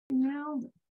Now.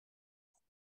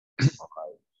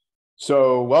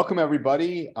 So welcome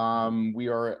everybody. We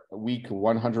are week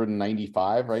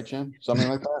 195, right, Jim? Something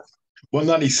like that.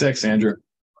 196, Andrew.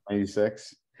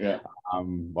 96. Yeah.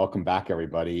 Welcome back,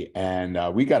 everybody.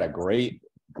 And we got a great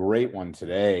one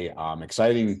today.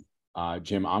 Exciting.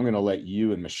 Jim, I'm going to let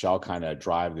you and Michelle kind of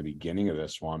drive the beginning of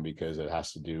this one because it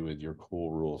has to do with your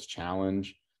Cool Rules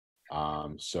Challenge.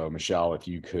 So Michelle, if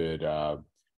you could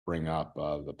bring up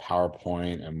the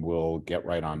PowerPoint and we'll get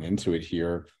right on into it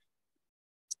here.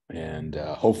 And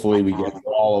hopefully we get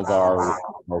all of our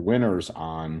winners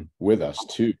on with us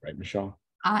too, right, Michelle?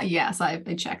 Yes,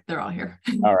 they checked. They're all here.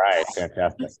 All right,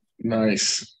 fantastic.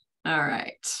 Nice. All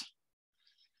right.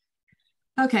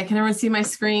 Okay, can everyone see my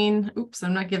screen? Oops,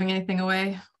 I'm not giving anything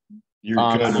away.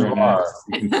 You're good right now.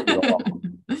 You can see it all.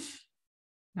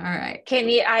 All right. Can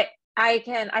you,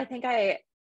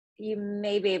 you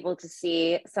may be able to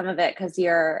see some of it because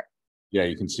you're. Yeah,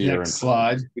 you can see next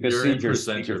slide. You can see your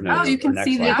presenter. Oh, you can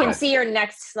see You can see your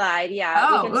next slide. Yeah,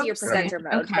 oh, you can see your presenter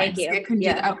mode. Okay. Thank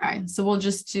you. Okay, so we'll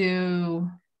just do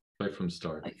right from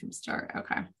start. Right from start.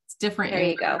 Okay, it's different. There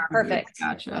you go. Perfect.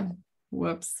 Gotcha.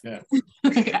 Whoops. Yeah.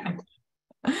 Okay.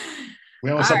 We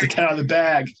almost have the cat out of the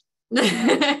bag.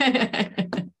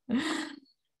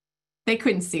 They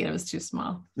couldn't see it. It was too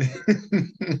small.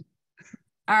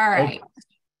 All right. Okay.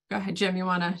 Go ahead, Jim. You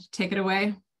want to take it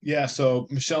away? Yeah. So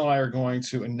Michelle and I are going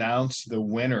to announce the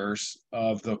winners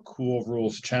of the Cool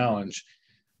Rules Challenge.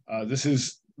 This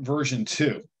is version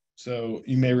 2. So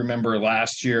you may remember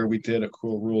last year we did a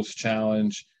Cool Rules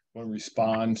Challenge when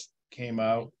Respond came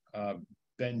out.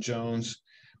 Ben Jones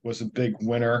was a big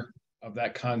winner of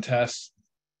that contest.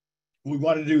 What we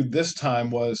wanted to do this time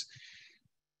was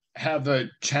have the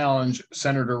challenge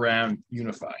centered around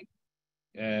Unify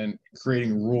and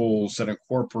creating rules that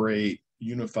incorporate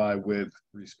Unify with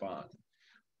Respond.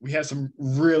 We had some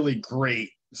really great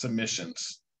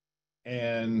submissions,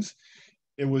 and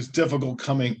it was difficult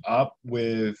coming up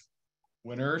with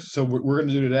winners. So what we're going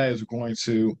to do today is we're going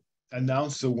to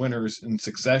announce the winners in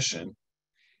succession,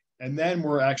 and then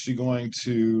we're actually going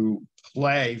to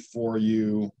play for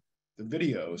you the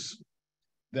videos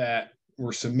that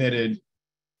were submitted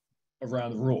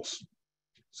around the rules.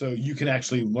 So you can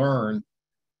actually learn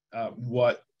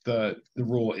what the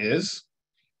rule is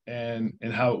and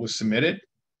how it was submitted.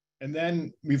 And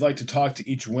then we'd like to talk to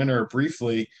each winner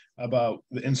briefly about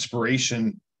the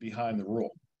inspiration behind the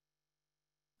rule.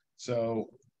 So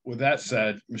with that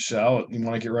said, Michelle, you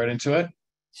want to get right into it?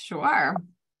 Sure.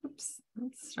 Oops.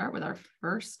 Let's start with our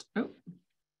first. Oh.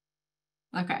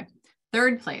 Okay.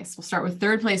 Third place. We'll start with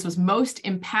third place was most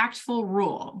impactful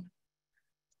rule.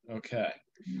 Okay.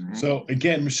 Right. So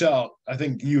again, Michelle, I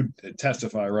think you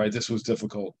testify, right? This was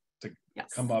difficult to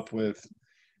come up with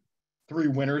 3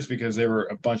 winners because there were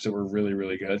a bunch that were really,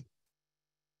 really good.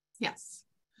 Yes.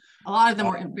 A lot of them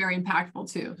were very impactful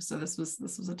too. So this was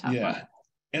a tough one.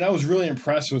 And I was really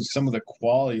impressed with some of the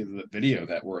quality of the video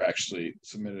that were actually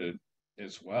submitted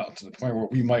as well, to the point where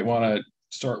we might want to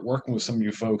start working with some of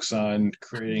you folks on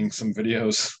creating some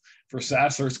videos for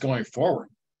SaaS alerts going forward.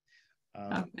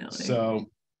 So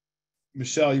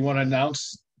Michelle, you want to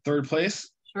announce third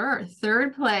place? Sure.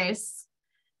 Third place,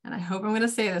 and I hope I'm going to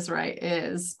say this right,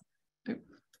 is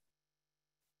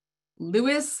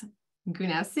Louis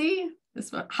Gunesi.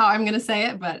 This is how I'm going to say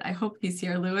it, but I hope he's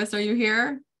here. Louis, are you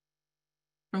here?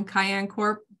 From Cayenne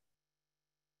Corp.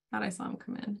 Thought I saw him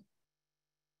come in.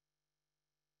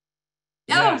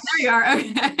 Yes. Oh, there you are.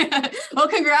 Okay. Well,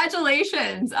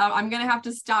 congratulations. I'm going to have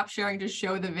to stop sharing to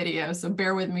show the video, so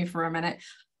bear with me for a minute.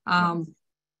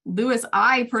 Louis,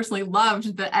 I personally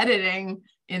loved the editing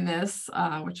in this,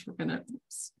 which we're going to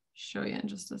show you in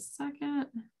just a second.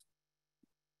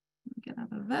 Get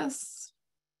out of this.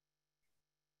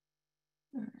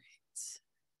 All right.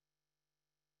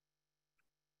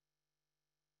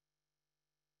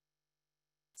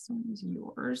 This one is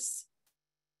yours.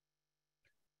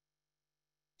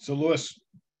 So Louis,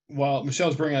 while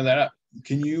Michelle's bringing that up,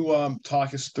 can you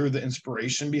talk us through the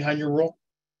inspiration behind your rule?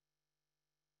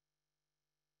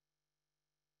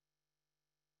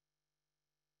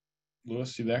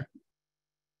 Louis, you there?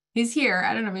 He's here.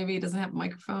 I don't know. Maybe he doesn't have a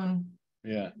microphone.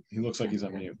 Yeah, he looks like he's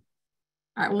on mute.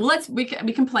 All right. Well, we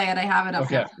can play it. I have it up.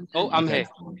 Okay. Oh, I'm here.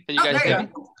 Can you guys hear me?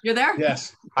 You're there?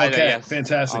 Yes. Hi okay. there, yes.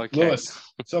 Fantastic. Okay. Louis.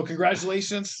 So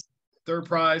congratulations. Third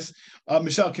prize.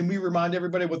 Michelle, can we remind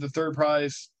everybody what the third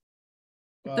prize?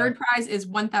 The third prize is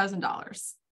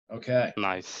 $1,000. Okay.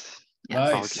 Nice.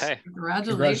 Yes. Nice. Okay.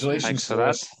 Congratulations. Thanks for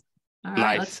that. All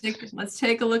right. Nice. Let's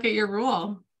take a look at your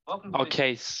rule.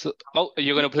 Okay. So,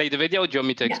 you're gonna play the video? Or do you want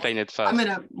me to explain it first? I'm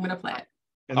gonna play it.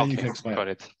 And then you can explain. Got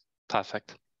it.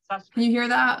 Perfect. Can you hear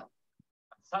that?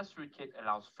 SaaS rootkit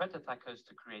allows threat attackers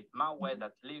to create malware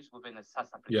that lives within a SaaS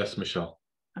application. Yes, Michelle.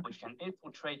 Which can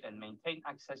infiltrate and maintain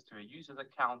access to a user's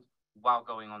account while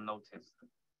going unnoticed.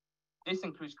 This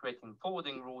includes creating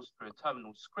forwarding rules through a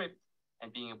terminal script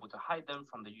and being able to hide them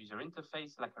from the user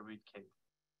interface like a rootkit.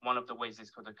 One of the ways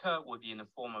this could occur would be in the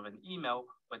form of an email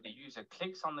where the user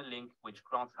clicks on the link which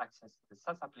grants access to the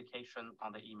SaaS application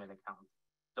on the email account.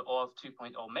 The OAuth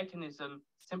 2.0 mechanism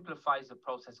simplifies the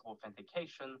process of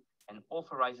authentication and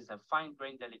authorizes a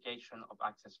fine-grained delegation of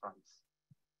access rights.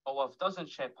 OAuth doesn't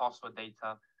share password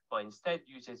data, but instead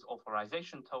uses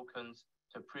authorization tokens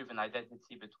to prove an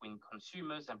identity between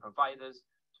consumers and providers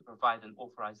to provide an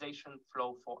authorization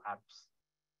flow for apps.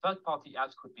 Third-party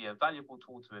apps could be a valuable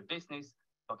tool to a business,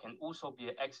 but can also be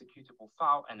an executable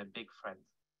file and a big threat.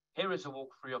 Here is a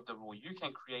walkthrough of the rule you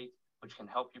can create, which can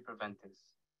help you prevent this.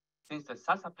 Since the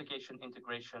SaaS application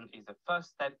integration is the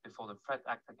first step before the threat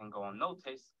actor can go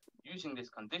unnoticed, using this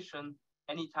condition,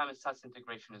 anytime a SaaS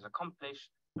integration is accomplished,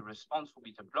 the response will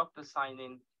be to block the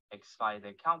sign-in, expire the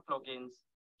account logins,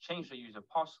 change the user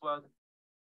password.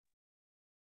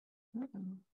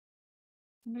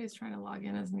 Somebody's trying to log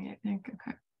in as me, I think.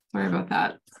 Okay. Sorry about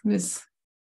that.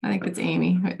 I think it's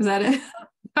Amy. Is that it?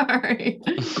 All right.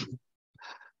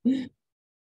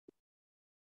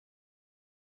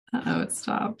 Uh-oh, it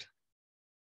stopped.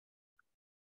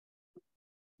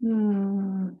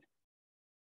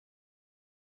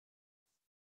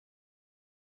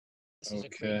 This is a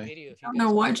great video. I don't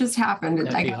know what just happened.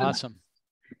 That'd be awesome.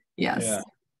 Yes. Yeah.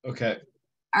 Okay.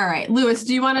 All right, Lewis,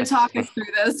 do you want to talk us through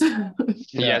this?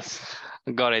 Yes,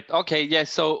 got it. Okay, yeah.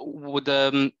 So with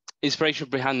the inspiration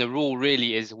behind the rule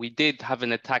really is we did have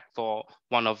an attack for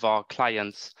one of our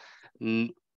clients.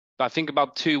 I think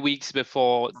about 2 weeks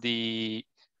before the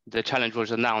challenge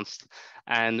was announced,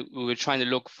 and we were trying to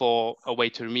look for a way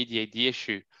to remediate the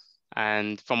issue.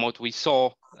 And from what we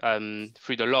saw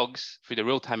through the logs, through the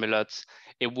real-time alerts,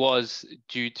 it was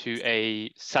due to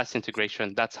a SaaS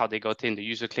integration. That's how they got in. The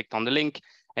user clicked on the link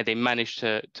and they managed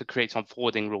to create some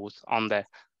forwarding rules on there.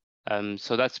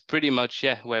 So that's pretty much,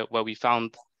 yeah, where we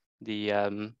found the,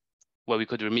 where we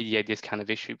could remediate this kind of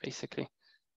issue, basically.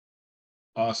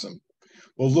 Awesome.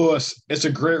 Well, Lewis, it's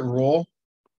a great rule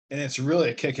and it's really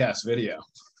a kick-ass video.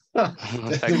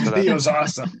 The video is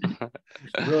awesome.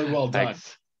 Really well done.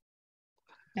 Thanks.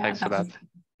 Yeah, Thanks for that.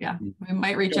 Yeah, we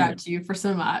might reach out to you for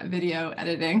some video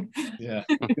editing. Yeah.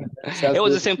 It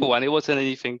was a simple one. It wasn't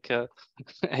anything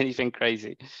anything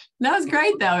crazy. That was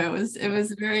great though. It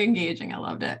was very engaging. I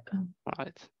loved it. All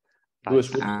right. Which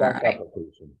SaaS right.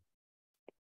 application?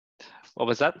 What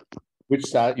was that? Which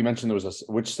SaaS? You mentioned there was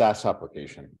which SaaS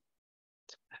application?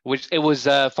 Which it was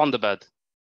Thunderbird,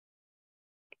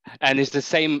 and it's the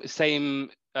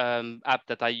same app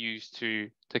that I use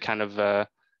to kind of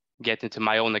get into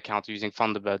my own account using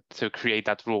Thunderbird to create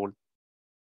that rule.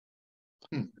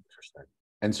 Interesting.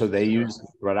 And so they used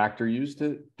threat actor used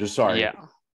it. Just sorry.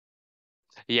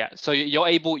 Yeah. So you're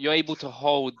able to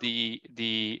hold the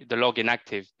login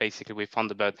active basically with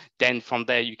Thunderbird. Then from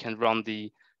there you can run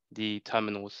the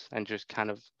terminals and just kind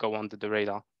of go under the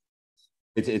radar.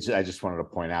 It's I just wanted to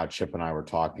point out, Chip and I were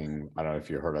talking, I don't know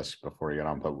if you heard us before you got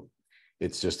on, but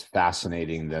it's just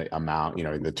fascinating the amount,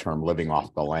 the term living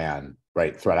off the land,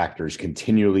 right? Threat actors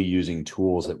continually using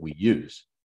tools that we use,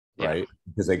 right?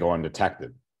 Because they go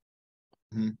undetected.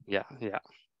 Mm-hmm. Yeah.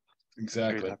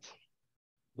 Exactly.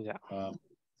 Yeah.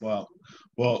 Wow.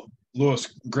 Well, Lewis,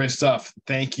 great stuff.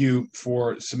 Thank you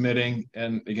for submitting.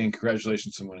 And again,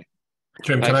 congratulations, somebody.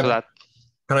 Jim, can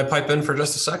I pipe in for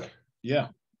just a sec? Yeah.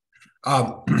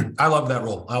 I love that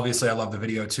rule. Obviously, I love the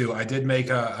video too. I did make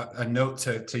a note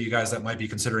to you guys that might be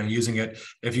considering using it.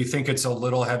 If you think it's a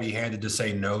little heavy-handed to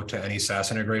say no to any SaaS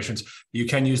integrations, you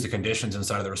can use the conditions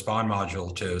inside of the respond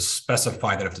module to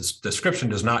specify that if this description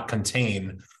does not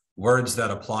contain words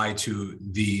that apply to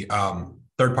the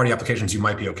third-party applications you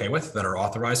might be okay with that are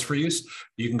authorized for use,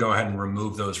 you can go ahead and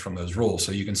remove those from those rules.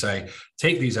 So you can say,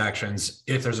 take these actions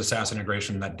if there's a SaaS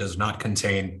integration that does not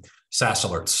contain SaaS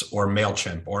alerts or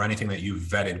MailChimp or anything that you've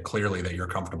vetted clearly that you're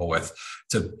comfortable with,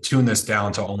 to tune this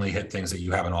down to only hit things that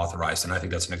you haven't authorized. And I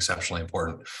think that's an exceptionally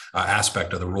important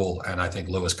aspect of the rule. And I think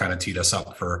Lewis kind of teed us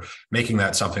up for making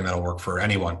that something that'll work for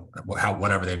anyone,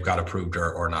 whatever they've got approved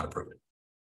or not approved.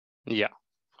 Yeah,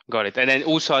 got it. And then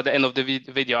also at the end of the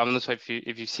video, I'm not sure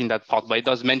if you've seen that part, but it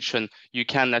does mention you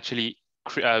can actually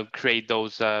create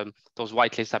those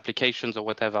whitelist applications or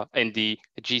whatever in the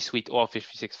G Suite or Office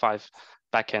 365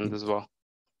 backend as well.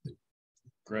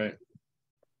 Great.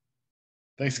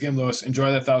 Thanks again, Lewis. Enjoy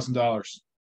that $1,000.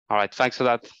 All right. Thanks for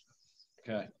that.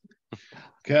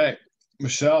 Okay.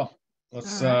 Michelle,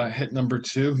 let's right. hit number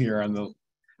 2 here on the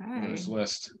Okay. winners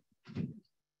list.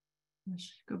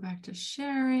 Let's go back to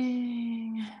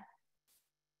sharing.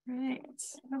 Right.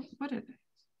 Oh, what did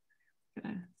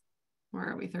where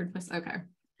are we? Third place. Okay.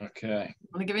 Okay. I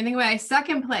want to give anything away.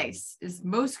 Second place is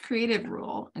most creative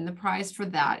rule, and the prize for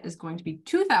that is going to be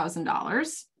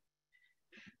 $2,000.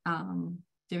 Do you have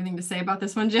anything to say about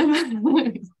this one, Jim?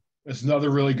 It's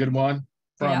another really good one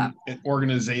from Yeah. an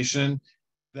organization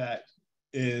that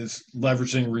is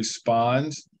leveraging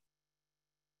Respond.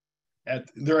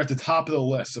 They're at the top of the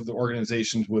list of the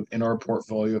organizations within our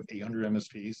portfolio of 800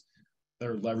 MSPs.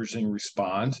 They're leveraging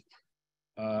Respond.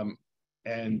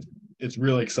 And it's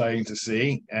really exciting to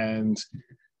see. And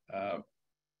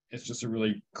it's just a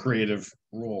really creative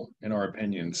rule in our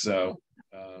opinion. So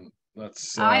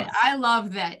let's I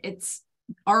love that it's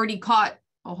already caught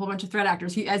a whole bunch of threat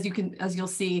actors, as you'll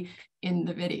see in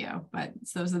the video. But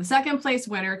so the second place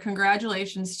winner,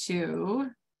 congratulations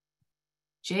to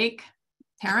Jake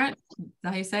Tarrant. Is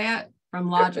that how you say it? From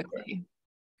Logically.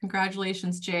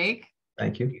 Congratulations, Jake.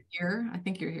 Thank you. Here, I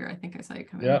think you're here. I think I saw you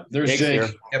come in. Yep, there's Jake's Jake.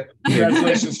 here. Yep.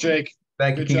 Congratulations, Jake.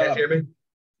 Thank you. Good Can you job. guys hear me?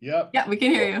 Yep. Yeah, we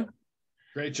can hear you.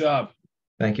 Great job.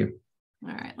 Thank you.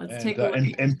 All right, let's And, take a look.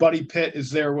 and Buddy Pitt is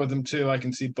there with him too. I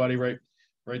can see Buddy right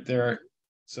there.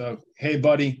 So, hey,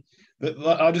 Buddy.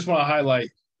 I just want to highlight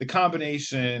the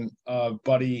combination of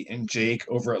Buddy and Jake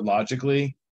over at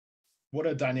Logically. What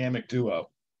a dynamic duo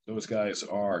those guys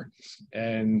are.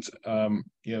 And,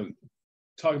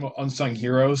 talking about unsung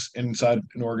heroes inside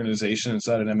an organization,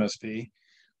 inside an MSP.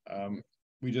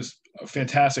 A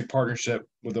fantastic partnership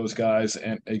with those guys.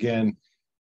 And again,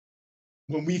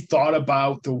 when we thought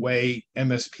about the way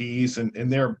MSPs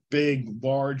and their big,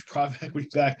 large private equity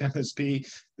backed MSP,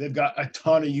 they've got a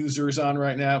ton of users on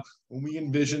right now. When we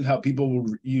envisioned how people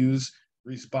will use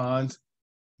Respond,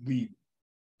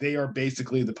 they are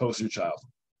basically the poster child.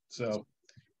 So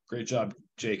great job,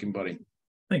 Jake and Buddy.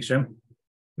 Thanks, Jim.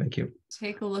 Thank you.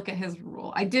 Take a look at his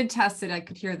rule. I did test it. I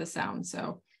could hear the sound,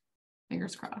 so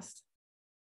fingers crossed.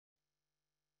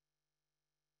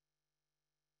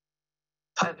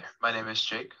 Hi there, my name is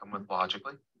Jake. I'm with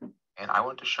Logically, and I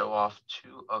want to show off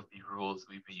 2 of the rules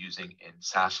we've been using in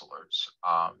SaaS alerts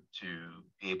to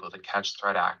be able to catch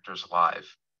threat actors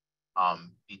live.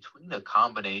 Between the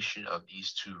combination of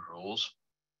these 2 rules,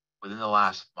 within the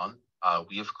last month,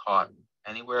 we have caught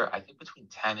anywhere, I think, between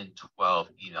 10 and 12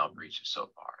 email breaches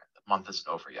so far. The month isn't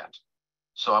over yet.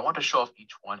 So I want to show off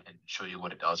each one and show you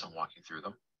what it does and walk you through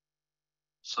them.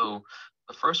 So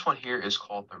the first one here is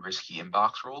called the risky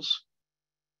inbox rules.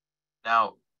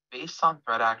 Now, based on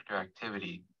threat actor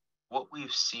activity, what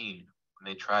we've seen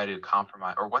when they try to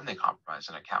compromise, or when they compromise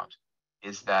an account,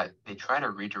 is that they try to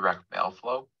redirect mail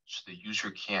flow so the user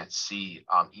can't see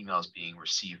emails being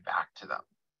received back to them.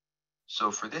 So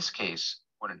for this case,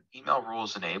 when an email rule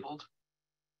is enabled,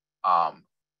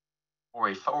 or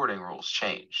a forwarding rule is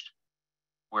changed,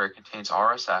 where it contains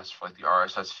RSS, for like the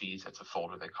RSS feeds, that's a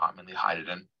folder they commonly hide it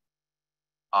in,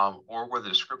 or where the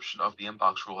description of the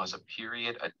inbox rule has a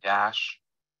period, a dash,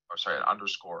 an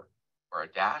underscore, or a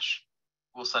dash,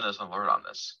 will send us an alert on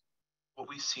this. What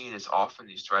we've seen is often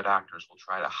these threat actors will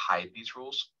try to hide these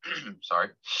rules,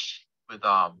 with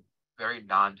very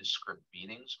nondescript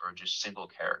meanings or just single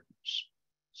characters.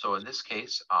 So in this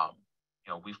case,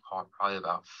 we've caught probably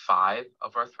about 5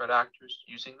 of our threat actors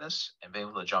using this and been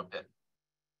able to jump in.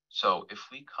 So if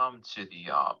we come to the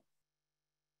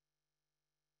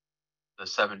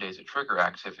 7 days of trigger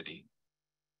activity,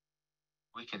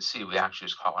 we can see we actually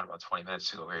just caught one about 20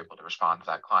 minutes ago. We were able to respond to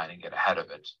that client and get ahead of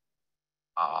it.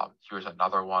 Here's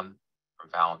another one from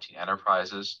Valentine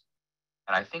Enterprises.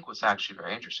 And I think what's actually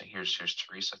very interesting, here's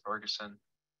Teresa Ferguson,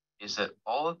 is that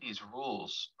all of these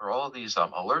rules, or all of these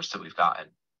alerts that we've gotten,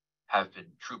 have been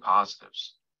true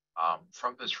positives.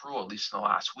 From this rule, at least in the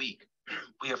last week,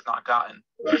 we have not gotten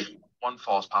one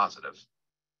false positive.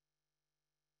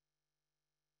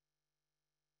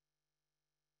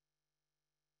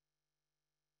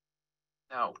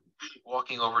 Now,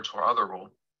 walking over to our other rule,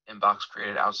 inbox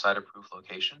created outside approved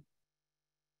location.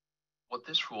 What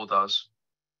this rule does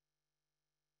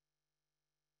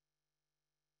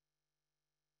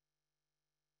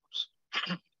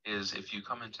is, if you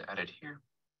come into edit here,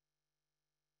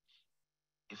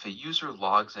 if a user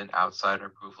logs in outside an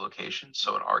approved location,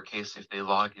 so in our case, if they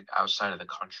log in outside of the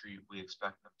country we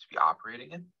expect them to be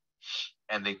operating in,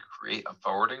 and they create a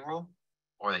forwarding rule,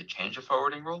 or they change a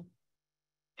forwarding rule,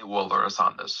 it will alert us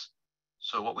on this.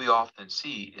 So what we often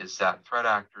see is that threat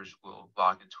actors will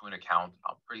log into an account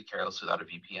pretty carelessly without a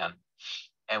VPN,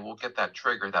 and we'll get that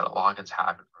trigger that a login's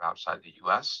happened from outside the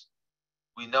US.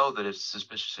 we know that it's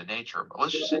suspicious in nature,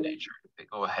 malicious in nature, if they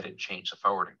go ahead and change the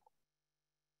forwarding rule.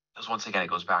 Because once again, it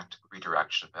goes back to the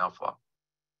redirection of mail flow.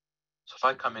 So if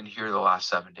I come in here the last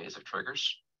 7 days of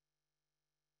triggers,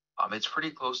 it's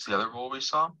pretty close to the other rule we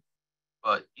saw.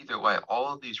 But either way,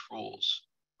 all of these rules,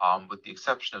 with the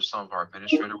exception of some of our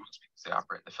administrator ones because they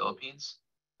operate in the Philippines,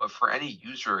 but for any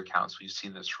user accounts we've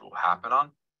seen this rule happen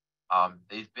on,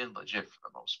 they've been legit for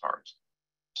the most part.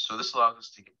 So this allows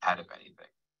us to get ahead of anything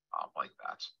like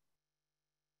that.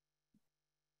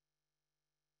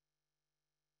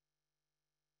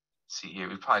 See here,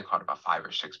 we've probably caught about 5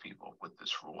 or 6 people with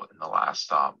this rule in the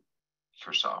last week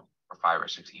or so, or 5 or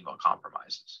 6 email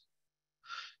compromises.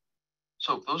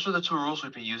 So those are the 2 rules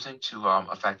we've been using to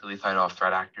effectively fight off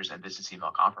threat actors and business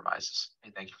email compromises.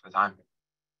 Hey, thank you for the time.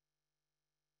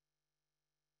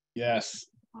 Yes.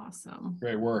 Awesome.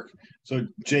 Great work. So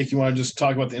Jake, you want to just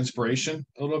talk about the inspiration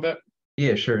a little bit?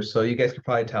 Yeah, sure. So you guys could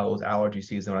probably tell it was allergy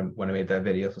season when I made that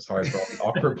video. So sorry for all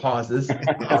the awkward pauses.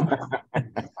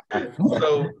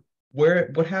 So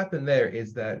what happened there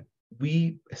is that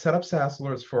we set up SaaS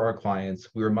alerts for our clients.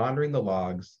 We were monitoring the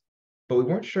logs, but we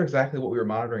weren't sure exactly what we were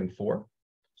monitoring for.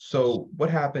 So what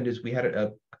happened is we had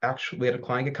a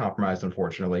client get compromised,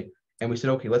 unfortunately. And we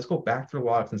said, okay, let's go back through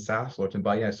logs and SaaS alerts. And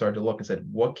Buddy and I started to look and said,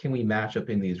 what can we match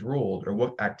up in these rules, or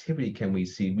what activity can we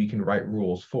see we can write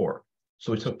rules for?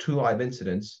 So we took 2 live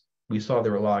incidents. We saw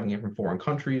they were logging in from foreign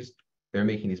countries. They're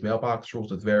making these mailbox rules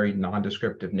with very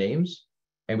non-descriptive names.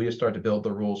 And we just started to build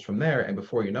the rules from there. And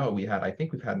before you know, I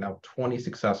think we've had now 20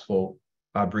 successful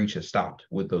breaches stopped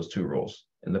with those 2 rules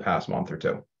in the past month or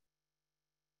 2.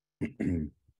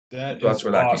 That's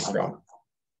where that awesome. Came from.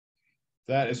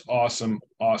 That is awesome.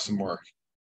 Awesome work.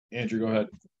 Andrew, go ahead.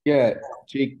 Yeah,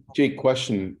 Jake,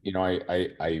 question. You know,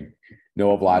 I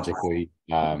know of Logically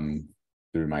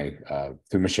through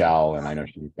Michelle, and I know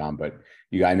she's gone, but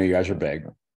I know you guys are big.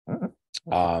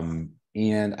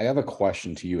 And I have a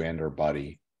question to you and or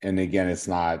Buddy. And again, it's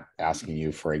not asking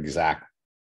you for exact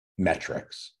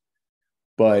metrics,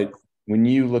 but when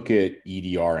you look at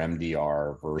EDR,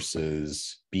 MDR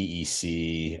versus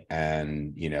BEC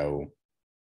and, you know,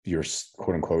 your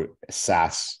quote unquote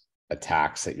SaaS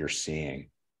attacks that you're seeing,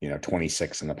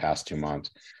 26 in the past 2 months,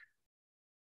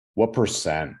 what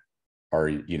percent are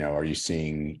you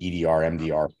seeing EDR,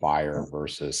 MDR fire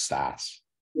versus SaaS?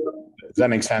 Does that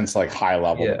make sense? Like high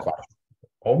level? Yeah.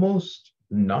 Almost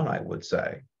none, I would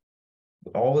say.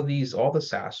 All the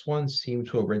SaaS ones seem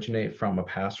to originate from a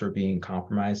password being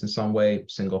compromised in some way,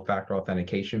 single factor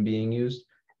authentication being used,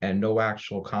 and no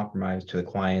actual compromise to the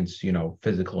client's,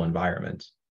 physical environment.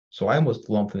 So I almost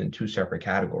lump them in 2 separate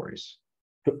categories.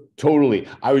 Totally.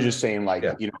 I was just saying,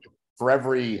 for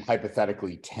every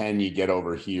hypothetically 10 you get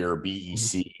over here,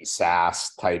 BEC,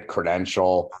 SaaS type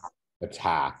credential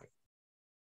attack,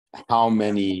 how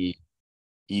many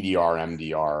EDR,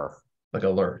 MDR? Like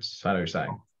alerts, I know what you're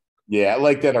saying. Yeah,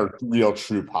 like that are real,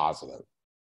 true positive.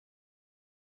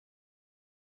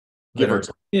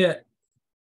 Yeah.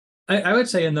 I would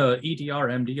say in the EDR,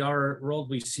 MDR world,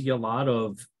 we see a lot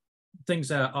of things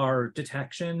that are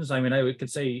detections. I mean, I could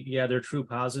say, yeah, they're true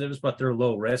positives, but they're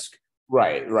low risk.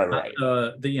 Right.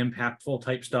 The impactful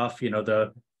type stuff,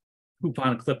 the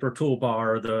coupon clipper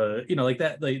toolbar,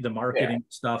 the marketing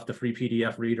stuff, the free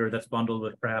PDF reader that's bundled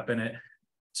with crap in it.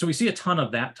 So we see a ton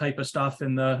of that type of stuff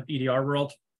in the EDR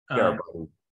world. But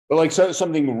like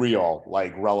something real,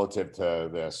 like relative to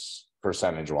this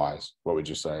percentage wise, what would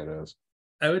you say it is?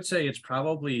 I would say it's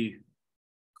probably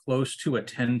close to a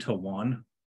 10-to-1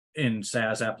 in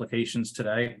SaaS applications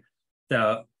today.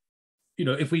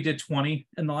 If we did 20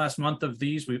 in the last month of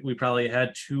these, we probably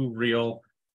had 2 real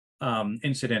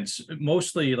incidents,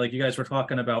 mostly like you guys were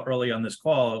talking about early on this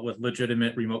call, with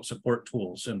legitimate remote support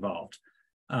tools involved.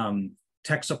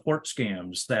 Tech support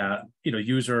scams that,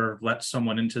 user lets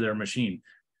someone into their machine.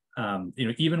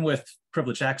 Even with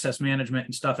privileged access management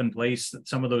and stuff in place,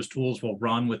 some of those tools will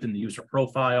run within the user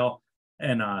profile.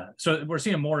 And so we're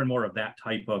seeing more and more of that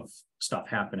type of stuff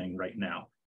happening right now.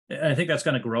 I think that's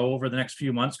going to grow over the next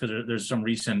few months because there's some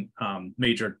recent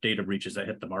major data breaches that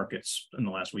hit the markets in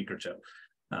the last week or 2.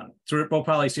 So we'll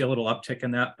probably see a little uptick in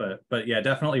that, but yeah,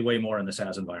 definitely way more in the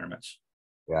SaaS environments.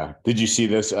 Yeah. Did you see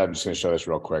this? I'm just going to show this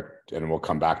real quick and we'll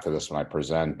come back to this when I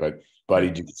present, but Buddy,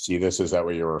 did you see this? Is that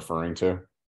what you're referring to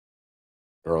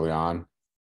early on?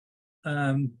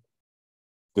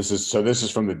 This is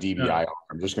from the DBIR.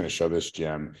 I'm just going to show this,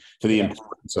 Jim, to the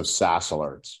importance of SaaS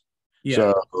alerts. Yeah.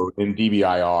 So in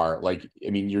DBIR,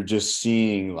 you're just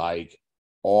seeing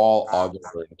all other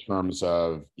in terms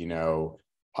of,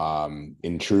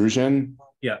 intrusion.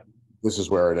 Yeah. This is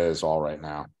where it is all right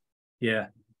now. Yeah.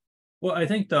 Well, I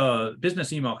think the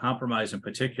business email compromise in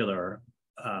particular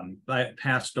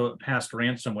passed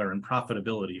ransomware and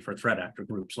profitability for threat actor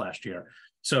groups last year.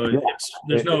 So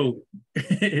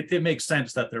it makes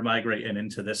sense that they're migrating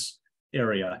into this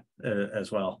area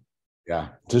as well. Yeah,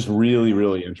 just really,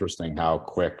 really interesting how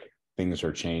quick things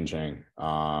are changing,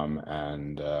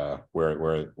 and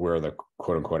where the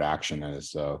quote unquote action is.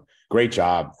 So great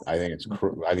job. I think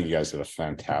you guys did a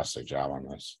fantastic job on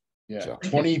this. Yeah, so.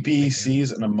 20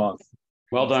 BCs in a month.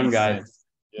 Well done, guys.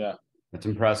 Yeah, that's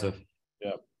impressive.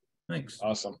 Yeah, thanks.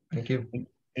 Awesome. Thank you.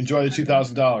 Enjoy the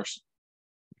 $2,000.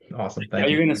 Awesome. Are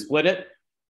you going to split it?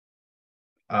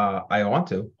 I want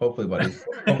to. Hopefully, buddy.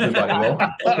 Hopefully, buddy will.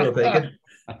 Hopefully, we'll take it.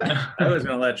 I was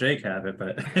going to let Jake have it,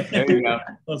 but there you go.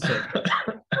 Let's see.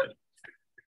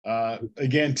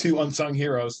 Again, 2 unsung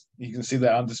heroes. You can see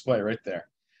that on display right there.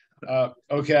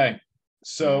 Okay,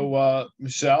 so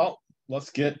Michelle, let's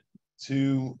get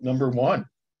to number 1.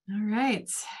 All right,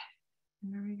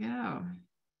 there we go.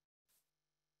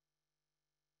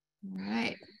 All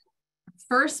right,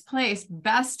 first place,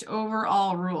 best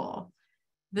overall rule.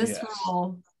 This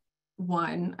rule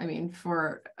won, I mean,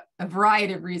 for a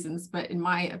variety of reasons, but in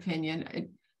my opinion,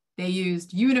 they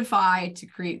used Unify to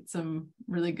create some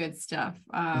really good stuff.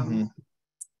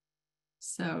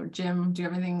 So Jim, do you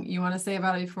have anything you want to say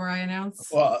about it before I announce?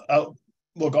 Well,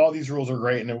 look, all these rules are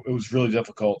great, and it was really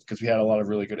difficult because we had a lot of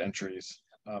really good entries.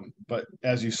 But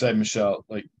as you said, Michelle,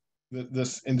 like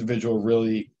this individual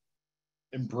really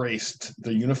embraced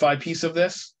the Unify piece of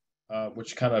this,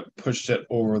 which kind of pushed it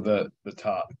over the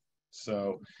top.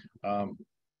 So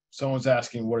someone's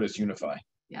asking, what is Unify?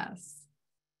 Yes.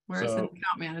 Where's the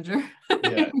account manager?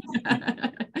 Yeah.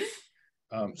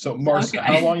 So Marcy,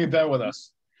 how long you been with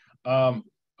us?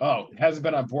 It hasn't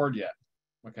been on board yet.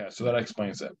 Okay, so that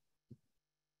explains it.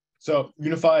 So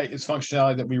Unify is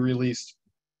functionality that we released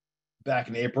back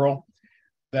in April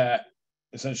that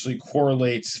essentially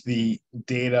correlates the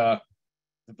data,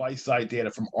 device-side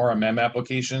data from RMM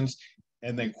applications,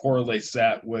 and then correlates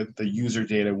that with the user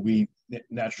data we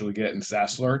naturally get in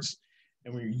SaaS alerts,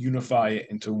 and we unify it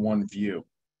into one view.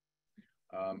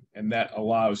 And that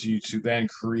allows you to then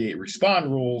create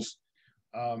respond rules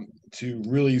to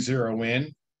really zero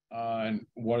in on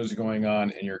what is going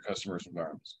on in your customers'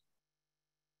 environments.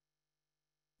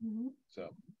 So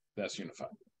that's Unify.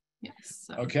 Yes.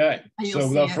 Okay. So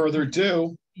without further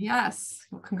ado. Yes.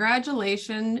 Well,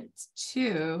 congratulations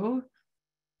to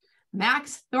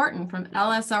Max Thornton from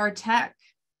LSR Tech.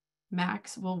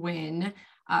 Max will win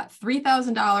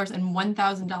 $3,000 and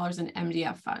 $1,000 in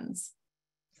MDF funds.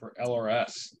 For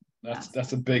LRS.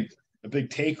 That's a big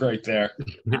take right there.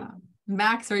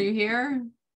 Max, are you here?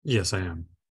 Yes, I am.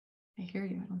 I hear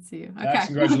you. I don't see you. Max, okay.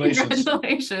 Congratulations.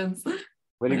 Congratulations.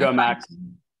 Way to go, Max.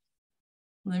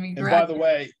 Let me and by the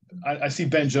way, I see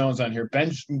Ben Jones on here.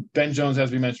 Ben Jones,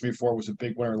 as we mentioned before, was a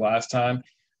big winner last time,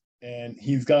 and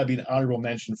he's got to be an honorable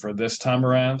mention for this time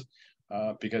around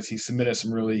because he submitted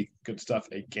some really good stuff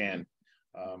again.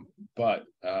 But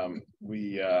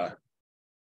we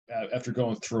after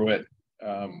going through it,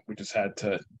 we just had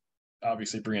to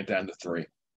obviously bring it down to 3. It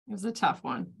was a tough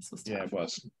one. This was tough. Yeah, it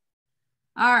was.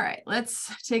 All right,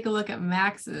 let's take a look at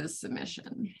Max's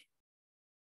submission.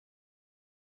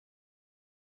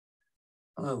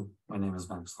 Hello, my name is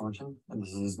Max Thornton, and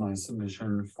this is my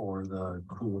submission for the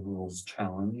Cool Rules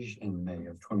Challenge in May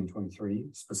of 2023,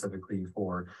 specifically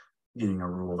for getting a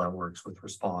rule that works with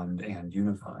Respond and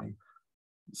Unify.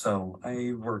 So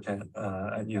I work at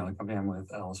the company I'm with,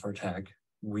 LSR Tech.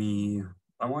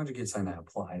 I wanted to get something that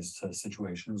applies to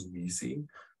situations we see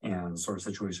and sort of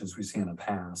situations we see in the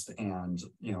past, and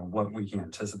what we can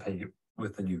anticipate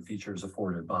with the new features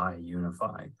afforded by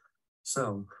Unify.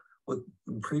 So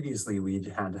previously we'd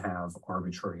had to have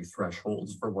arbitrary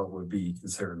thresholds for what would be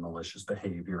considered malicious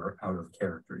behavior out of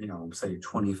character. Say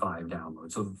 25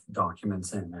 downloads of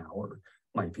documents in an hour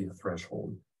might be a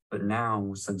threshold. But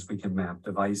now, since we can map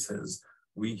devices,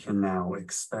 we can now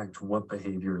expect what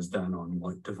behavior is done on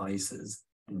what devices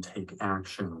and take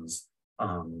actions,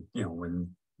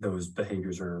 when those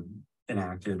behaviors are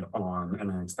enacted on an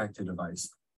unexpected device,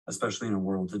 especially in a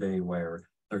world today where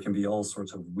there can be all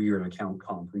sorts of weird account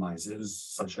compromises,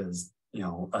 such as,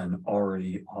 an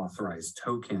already authorized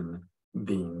token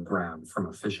being grabbed from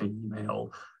a phishing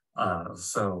email.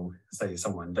 So say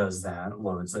someone does that,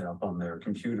 loads it up on their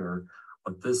computer.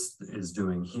 What this is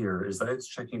doing here is that it's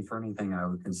checking for anything I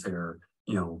would consider,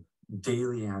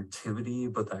 daily activity,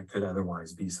 but that could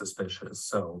otherwise be suspicious.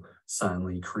 So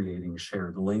suddenly creating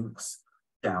shared links,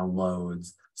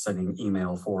 downloads, sending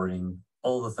email forwarding,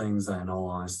 all the things that in all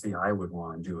honesty I would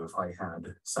want to do if I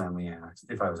had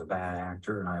if I was a bad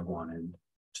actor and I wanted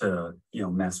to, you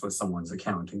know, mess with someone's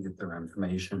account and get their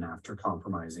information after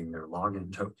compromising their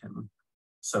login token.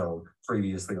 So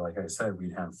previously, like I said,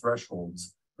 we'd have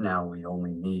thresholds. Now we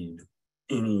only need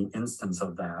any instance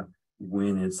of that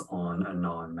when it's on a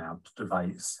non-mapped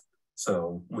device.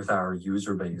 So with our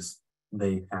user base,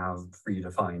 they have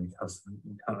predefined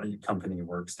company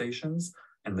workstations,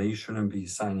 and they shouldn't be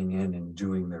signing in and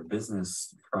doing their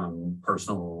business from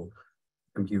personal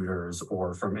computers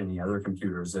or from any other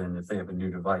computers. And if they have a new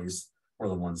device, we're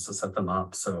the ones to set them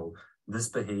up. So this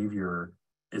behavior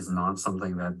is not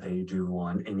something that they do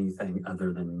on anything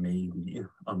other than maybe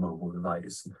a mobile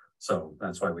device. So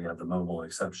that's why we have the mobile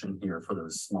exception here for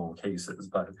those small cases.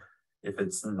 But if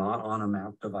it's not on a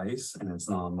mapped device and it's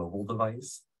not a mobile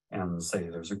device, and say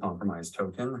there's a compromised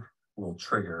token, will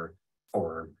trigger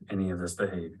for any of this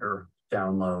behavior,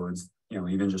 downloads, you know,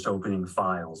 even just opening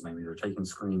files. Maybe they're taking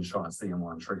screenshots, they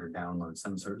want to trigger download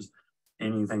sensors,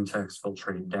 anything to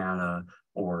exfiltrate data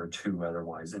or to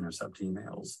otherwise intercept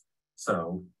emails.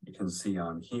 So you can see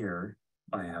on here,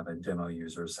 I have a demo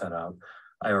user set up.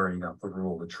 I already got the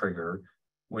rule to trigger.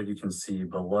 What you can see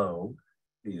below,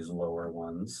 these lower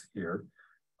ones here,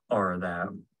 are that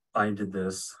I did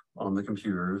this on the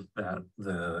computer that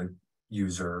the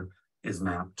user is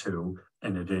mapped to,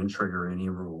 and it didn't trigger any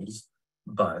rules.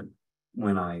 But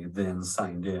when I then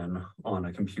signed in on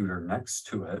a computer next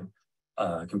to it,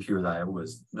 a computer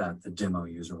that the demo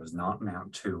user was not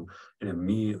mapped to, it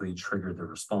immediately triggered the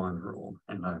respond rule.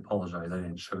 And I apologize, I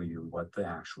didn't show you what the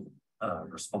actual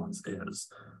response is.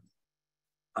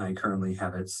 I currently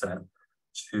have it set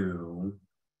to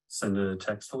send a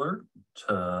text alert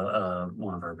to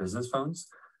one of our business phones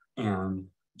and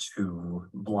to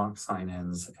block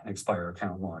sign-ins and expire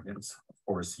account logins. Of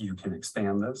course, you can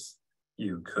expand this.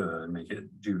 You could make it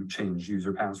change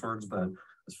user passwords, but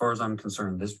as far as I'm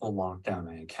concerned, this will lock down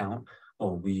an account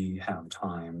while we have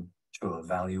time to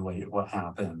evaluate what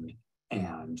happened.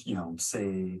 And, you know,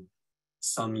 say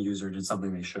some user did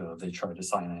something they should have. They tried to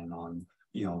sign in on,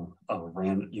 you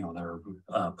know, their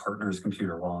partner's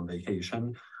computer while on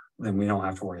vacation. Then we don't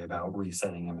have to worry about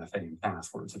resetting MFA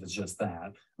passwords if it's just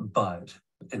that. But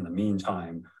in the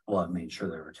meantime, we'll have made sure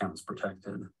their account's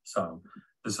protected. So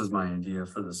this is my idea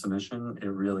for the submission. It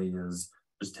really is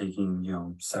just taking, you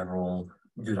know, several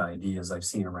good ideas I've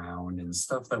seen around and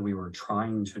stuff that we were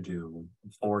trying to do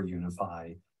for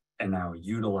Unify, and now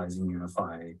utilizing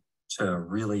Unify to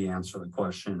really answer the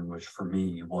question, which for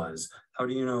me was, how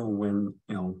do you know when,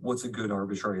 you know, what's a good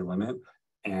arbitrary limit?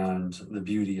 And the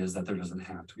beauty is that there doesn't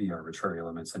have to be arbitrary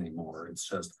limits anymore. It's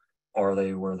just, are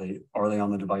they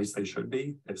on the device they should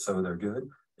be? If so, they're good.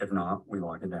 If not, we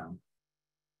lock it down.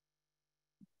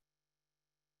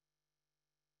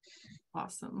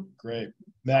 Awesome. Great.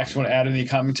 Max, want to add any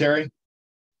commentary?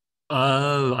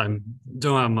 I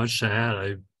don't have much to add.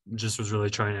 I just was really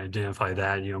trying to identify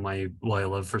that, you know, what I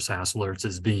love for SaaS alerts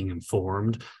is being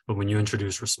informed. But when you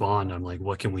introduce respond, I'm like,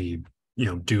 what can we, you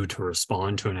know, do to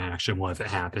respond to an action? What if it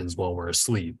happens while we're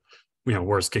asleep? You know,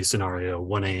 worst case scenario,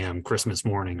 1 a.m. Christmas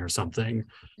morning or something.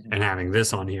 And having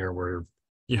this on here where,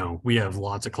 you know, we have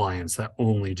lots of clients that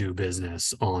only do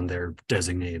business on their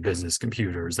designated business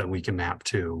computers that we can map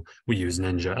to. We use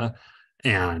Ninja,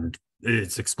 and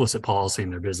it's explicit policy in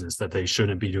their business that they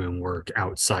shouldn't be doing work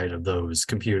outside of those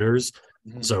computers.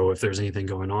 Mm-hmm. So if there's anything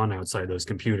going on outside those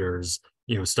computers,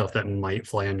 you know, stuff that might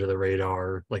fly under the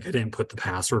radar, like I didn't put the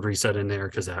password reset in there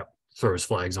because that throws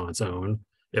flags on its own.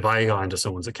 If I got into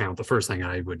someone's account, the first thing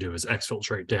I would do is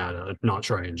exfiltrate data, not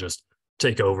try and just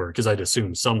take over, because I'd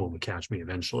assume someone would catch me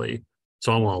eventually.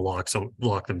 So I want to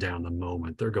lock them down the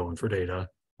moment they're going for data.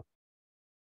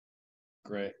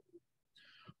 Great.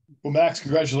 Well, Max,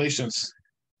 congratulations.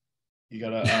 You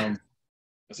got a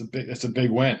that's a big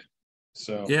win.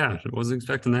 So yeah, I wasn't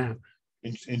expecting that.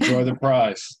 Enjoy the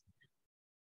prize.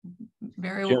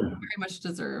 Very much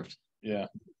deserved. Yeah.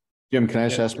 Jim, can I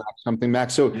just ask Max something,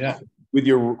 Max? So yeah, with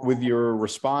your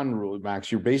respond rule,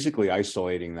 Max, you're basically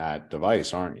isolating that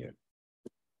device, aren't you?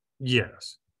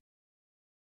 Yes.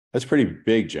 That's pretty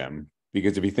big, Jim,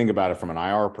 because if you think about it from an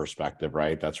IR perspective,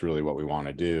 right, that's really what we want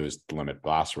to do is limit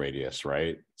blast radius,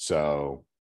 right? So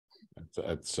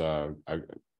it's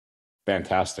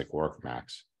fantastic work,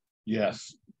 Max.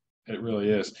 Yes, it really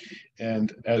is.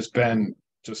 And as Ben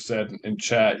just said in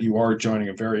chat, you are joining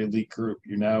a very elite group.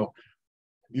 You're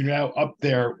now up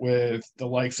there with the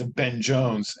likes of Ben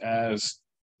Jones as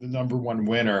the #1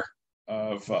 winner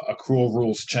of Accrual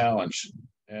Rules Challenge.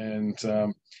 And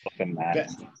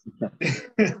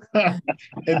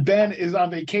Ben is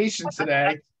on vacation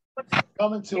today,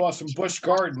 coming to us from Busch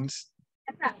Gardens.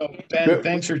 So Ben,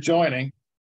 thanks for joining.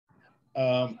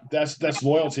 That's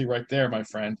loyalty right there, my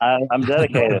friend. I'm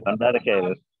dedicated. I'm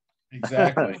dedicated.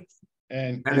 Exactly.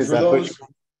 And And is for that those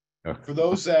what- for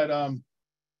those that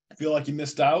feel like you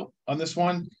missed out on this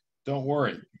one, don't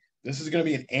worry. This is going to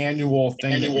be an annual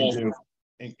thing that we do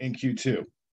in Q2.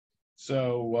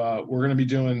 So we're going to be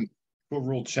doing Cool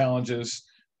Rule challenges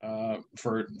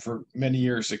for many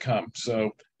years to come.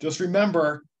 So just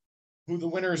remember who the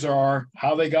winners are,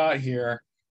 how they got here,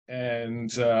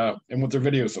 and what their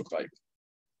videos look like.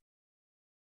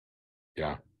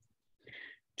 Yeah.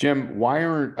 Jim, why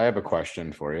aren't, I have a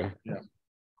question for you. Yeah.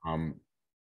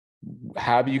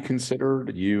 Have you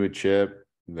considered, you at Chip,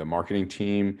 the marketing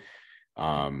team,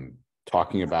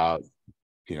 talking about,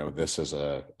 this as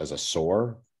a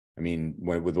SOAR? I mean,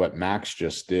 with what Max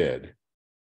just did,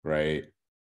 right?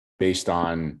 Based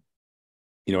on,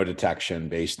 a detection,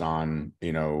 based on,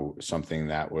 something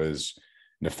that was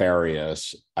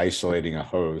nefarious, isolating a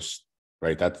host,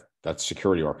 right? That's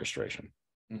security orchestration.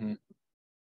 Mm-hmm.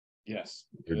 Yes.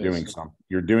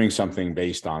 You're doing something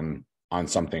based on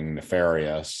something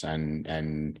nefarious,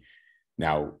 and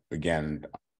now again,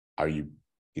 are you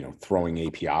throwing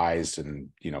APIs and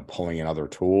pulling in other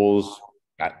tools?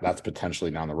 That's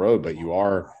potentially down the road, but you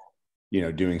are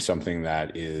doing something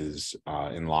that is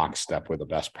in lockstep with a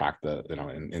best practice,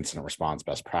 in incident response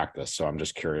best practice. So I'm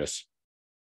just curious,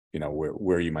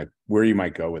 where you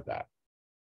might go with that.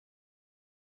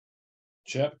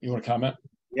 Chip, you want to comment?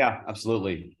 Yeah,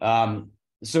 absolutely.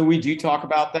 So we do talk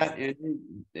about that.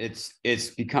 It's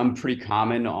become pretty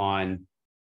common on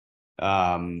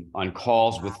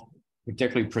calls with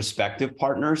particularly prospective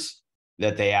partners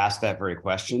that they ask that very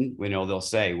question. They'll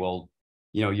say, well,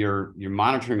 you're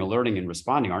monitoring, alerting, and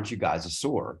responding. Aren't you guys a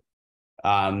SOAR?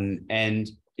 And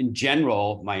in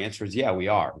general, my answer is, yeah, we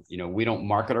are. We don't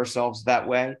market ourselves that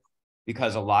way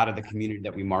because a lot of the community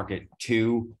that we market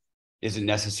to isn't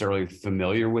necessarily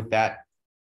familiar with that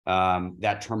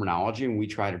terminology, and we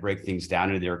try to break things down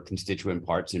into their constituent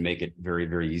parts and make it very,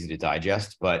 very easy to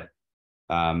digest. But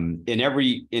in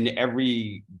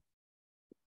every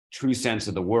true sense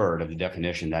of the word, of the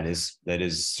definition, that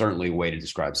is certainly a way to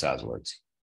describe SaaS alerts.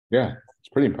 Yeah, it's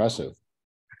pretty impressive.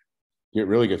 Get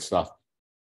really good stuff.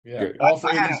 Yeah,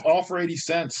 all for 80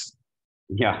 cents.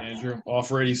 Yeah, Andrew, all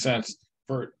for 80 cents.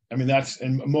 A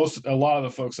lot of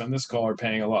the folks on this call are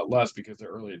paying a lot less because they're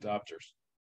early adopters.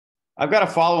 I've got a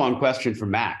follow-on question for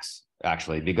Max,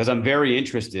 actually, because I'm very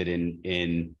interested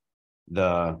in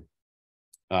this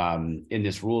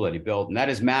rule that he built, and that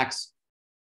is, Max,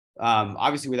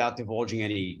 obviously without divulging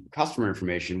any customer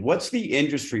information, what's the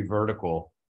industry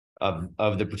vertical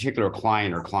of the particular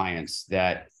client or clients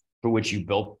for which you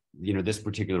built this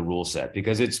particular rule set?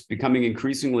 Because it's becoming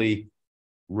increasingly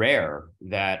rare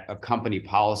that a company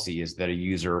policy is that a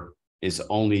user is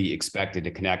only expected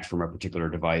to connect from a particular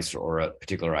device or a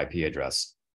particular IP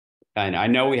address. And I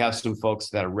know we have some folks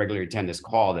that regularly attend this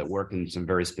call that work in some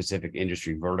very specific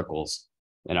industry verticals,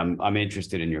 and I'm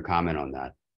interested in your comment on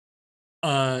that.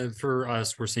 For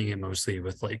us, we're seeing it mostly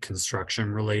with like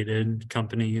construction related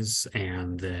companies,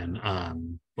 and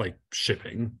then like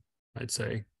shipping, I'd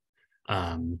say.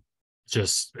 And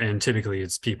typically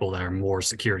it's people that are more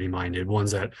security minded,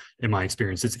 ones that, in my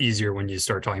experience, it's easier when you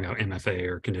start talking about MFA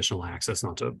or conditional access,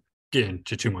 not to get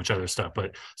into too much other stuff,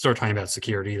 but start talking about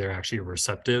security, they're actually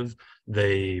receptive.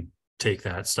 They take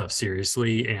that stuff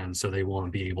seriously, and so they want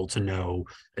to be able to know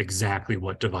exactly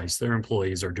what device their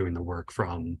employees are doing the work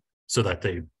from, so that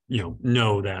they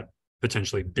know that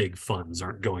potentially big funds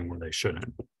aren't going where they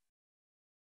shouldn't.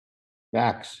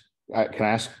 Max, can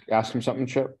I ask him something,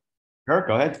 Chip? Sure,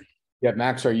 go ahead. Yeah,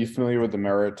 Max, are you familiar with the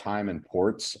Maritime and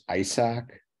Ports, ISAC?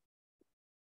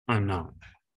 I'm not.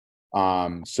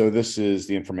 So this is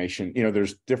the information,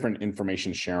 there's different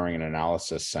information sharing and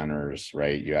analysis centers,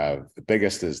 right? You have, the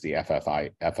biggest is the FS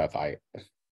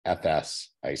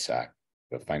ISAC,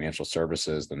 the financial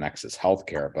services. The next is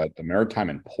healthcare, but the Maritime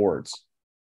and Ports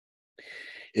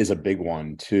is a big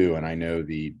one too. And I know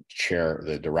the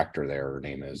director there, her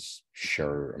name is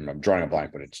I'm drawing a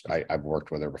blank, but I've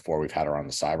worked with her before. We've had her on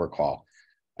the cyber call.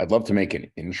 I'd love to make an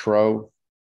intro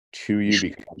to you,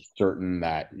 because I'm certain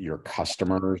that your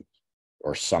customers,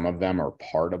 or some of them, are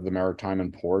part of the Maritime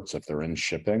and Ports if they're in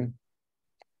shipping.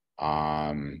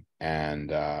 I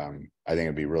think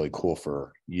it'd be really cool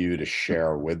for you to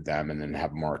share with them, and then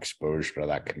have more exposure to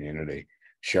that community.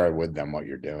 Share with them what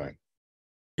you're doing.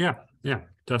 Yeah,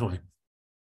 definitely.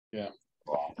 Yeah.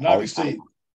 And obviously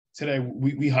today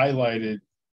we highlighted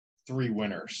 3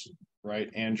 winners, right?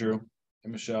 Andrew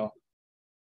and Michelle.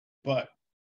 But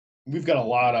we've got a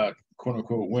lot of quote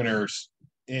unquote winners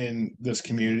in this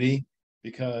community,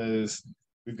 because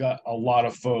We've got a lot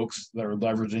of folks that are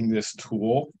leveraging this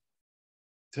tool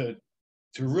to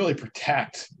really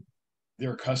protect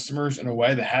their customers in a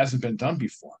way that hasn't been done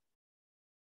before.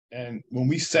 And when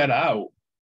we set out,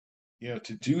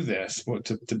 to do this,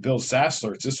 to build SaaS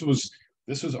alerts,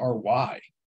 this was our why.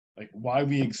 Like, why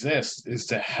we exist is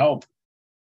to help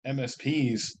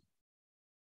MSPs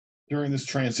during this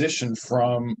transition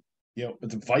from a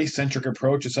device-centric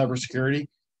approach to cybersecurity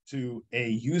to a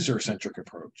user-centric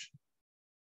approach.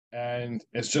 And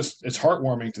it's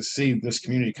heartwarming to see this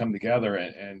community come together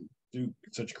and do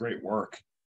such great work,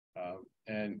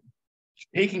 and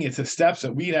taking it to steps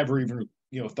that we never even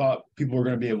thought people were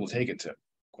going to be able to take it to,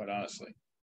 quite honestly.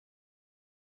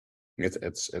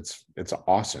 It's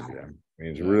awesome, Jim. I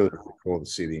mean, it's really cool to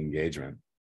see the engagement.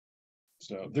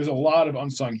 So there's a lot of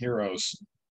unsung heroes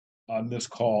on this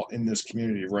call in this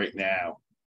community right now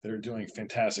that are doing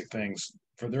fantastic things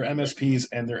for their MSPs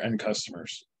and their end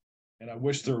customers. And I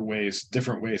wish there were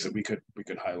different ways that we could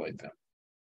highlight them.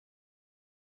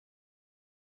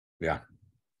 Yeah.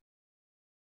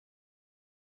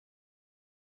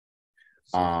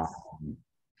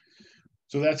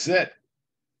 So that's it.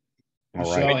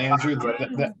 Michelle, right. Andrew,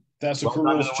 that's the Cool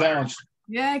Rules Challenge.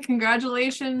 Yeah,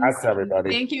 congratulations. That's everybody.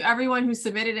 Thank you everyone who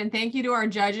submitted, and thank you to our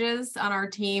judges on our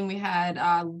team. We had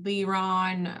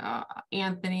Liran,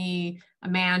 Anthony,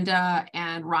 Amanda,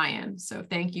 and Ryan. So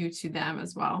thank you to them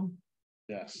as well.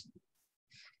 Yes.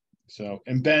 So,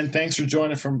 and Ben, thanks for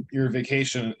joining from your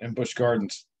vacation in Busch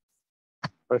Gardens.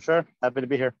 For sure. Happy to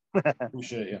be here.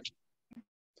 Appreciate you.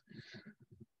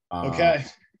 Okay.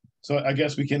 So I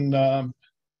guess we can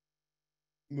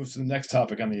move to the next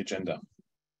topic on the agenda.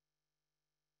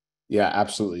 Yeah,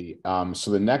 absolutely.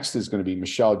 So the next is going to be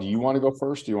Michelle. Do you want to go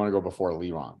first? Or do you want to go before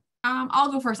Liran?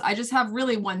 I'll go first. I just have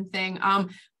really one thing.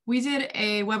 We did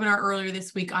a webinar earlier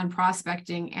this week on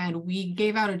prospecting, and we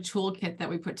gave out a toolkit that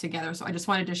we put together. So I just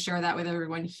wanted to share that with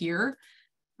everyone here.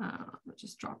 Let's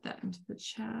just drop that into the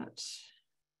chat.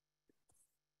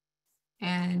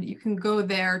 And you can go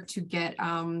there to get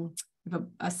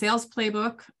a sales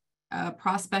playbook, a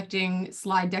prospecting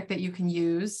slide deck that you can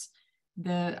use,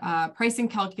 the pricing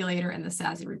calculator, and the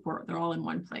SaaS report. They're all in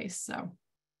one place. So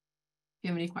if you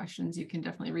have any questions, you can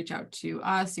definitely reach out to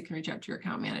us. You can reach out to your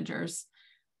account managers.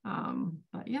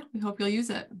 But yeah, we hope you'll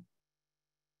use it.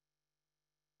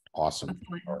 Awesome.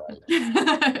 All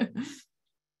right.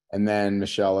 And then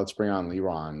Michelle, let's bring on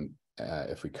Liran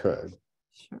if we could.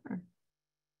 Sure.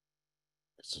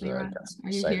 Liran, are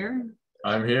you here?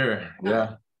 I'm here.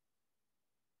 Yeah.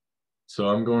 So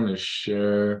I'm going to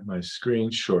share my screen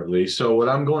shortly. So what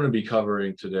I'm going to be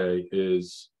covering today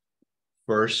is,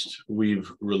 first, we've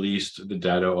released the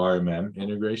Datto RMM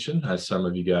integration, as some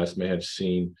of you guys may have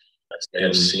seen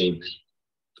the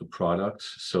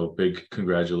products. So big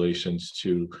congratulations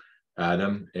to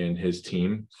Adam and his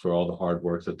team for all the hard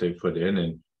work that they put in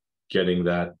and getting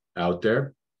that out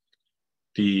there.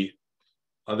 The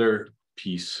other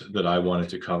piece that I wanted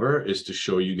to cover is to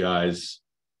show you guys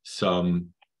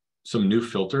some new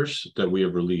filters that we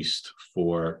have released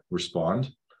for Respond.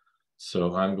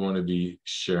 So I'm going to be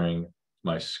sharing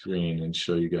my screen and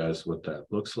show you guys what that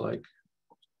looks like.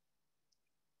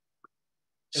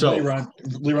 So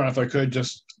Liran, if I could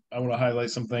I want to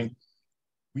highlight something.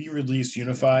 We released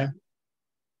Unify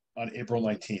on April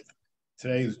 19th.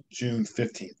 Today is June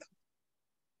 15th.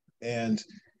 And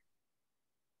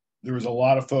there was a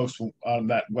lot of folks on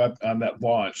that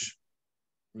launch.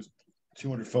 There was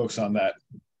 200 folks on that,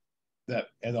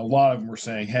 and a lot of them were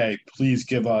saying, hey, please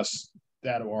give us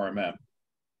Datto RMM.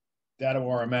 Datto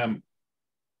RMM,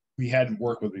 we hadn't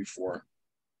worked with before,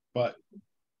 but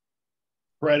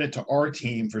credit to our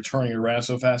team for turning it around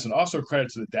so fast, and also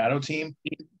credit to the Datto team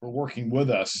for working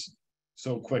with us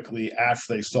so quickly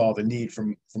after they saw the need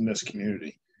from this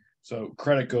community. So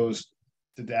credit goes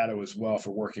to Datto as well for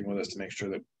working with us to make sure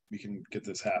that we can get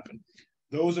this happen.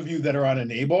 Those of you that are on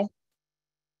Enable,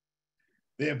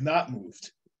 they have not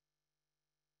moved.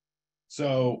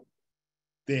 So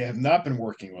they have not been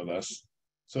working with us.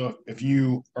 So if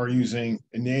you are using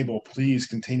Enable, please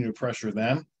continue to pressure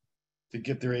them to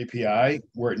get their API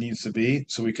where it needs to be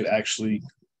so we could actually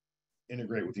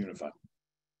integrate with Unify.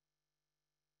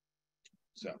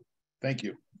 So thank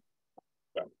you.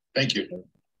 Thank you.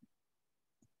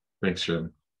 Thanks,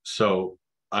 Jim. So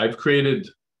I've created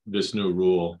this new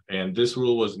rule, and this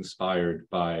rule was inspired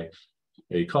by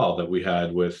a call that we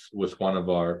had with one of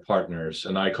our partners,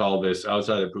 and I call this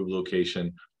outside approved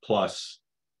location plus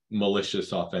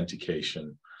malicious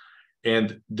authentication.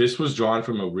 And this was drawn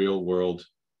from a real world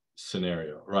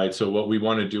scenario, right? So what we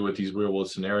want to do with these real world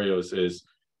scenarios is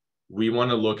we want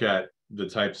to look at the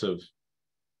types of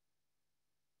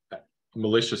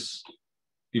malicious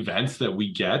events that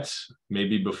we get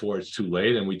maybe before it's too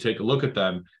late, and we take a look at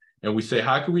them and we say,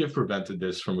 how could we have prevented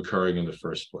this from occurring in the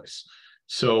first place?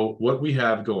 So what we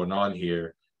have going on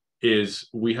here is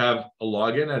we have a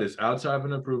login that is outside of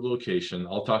an approved location.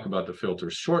 I'll talk about the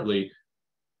filters shortly,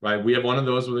 right? We have one of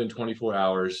those within 24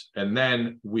 hours, and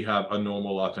then we have a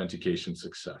normal authentication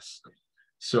success.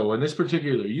 So in this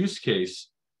particular use case,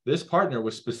 this partner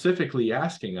was specifically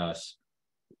asking us,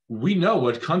 we know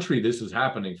what country this is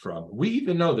happening from. We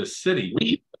even know the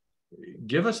city.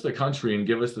 Give us the country and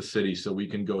give us the city so we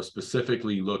can go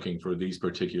specifically looking for these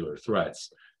particular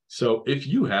threats. So if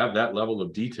you have that level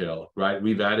of detail, right,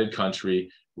 we've added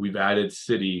country, we've added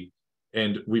city,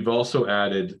 and we've also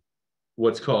added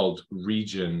what's called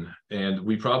region. And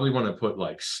we probably want to put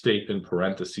like state in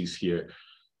parentheses here.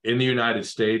 In the United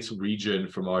States, region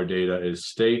from our data is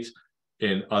state.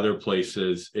 In other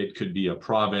places, it could be a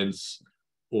province,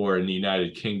 or in the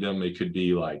United Kingdom, it could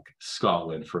be like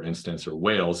Scotland, for instance, or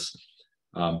Wales.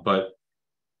 But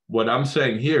what I'm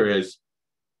saying here is,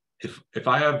 if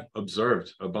I have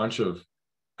observed a bunch of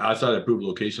outside approved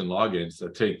location logins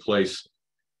that take place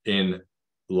in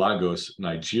Lagos,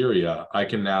 Nigeria, I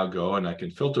can now go and I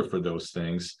can filter for those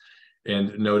things.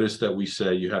 And notice that we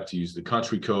say you have to use the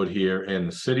country code here and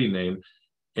the city name.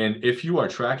 And if you are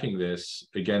tracking this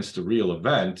against a real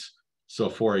event, so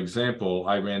for example,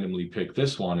 I randomly pick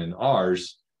this one in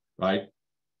ours, right?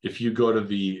 If you go to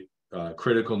the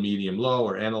critical, medium, low,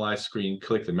 or analyze screen,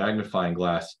 click the magnifying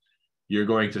glass, you're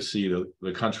going to see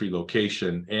the country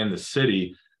location and the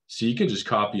city. So you can just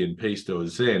copy and paste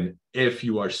those in if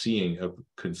you are seeing a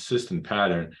consistent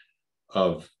pattern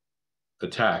of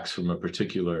attacks from a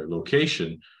particular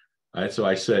location. All right, so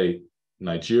I say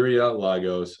Nigeria,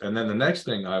 Lagos, and then the next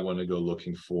thing I want to go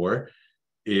looking for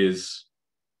is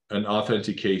an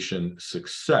authentication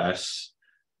success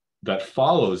that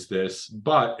follows this,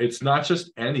 but it's not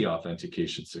just any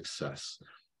authentication success.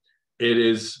 It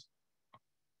is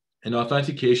an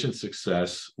authentication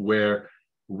success where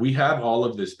we have all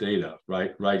of this data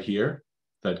right here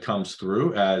that comes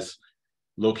through as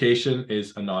location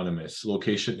is anonymous,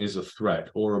 location is a threat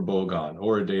or a bogon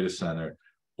or a data center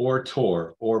or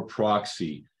Tor or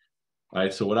proxy,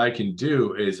 right? So what I can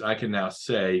do is I can now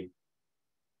say,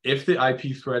 if the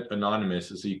IP threat anonymous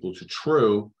is equal to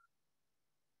true,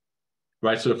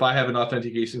 right? So if I have an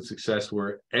authentication success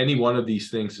where any one of these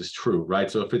things is true,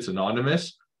 right? So if it's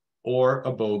anonymous or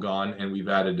a bogon, and we've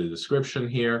added a description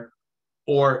here,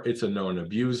 or it's a known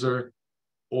abuser,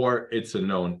 or it's a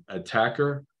known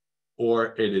attacker,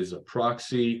 or it is a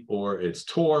proxy, or it's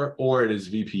Tor, or it is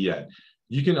VPN.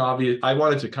 You can I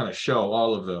wanted to kind of show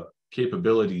all of the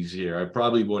capabilities here. I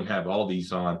probably wouldn't have all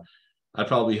these on. I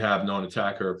probably have known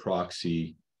attacker,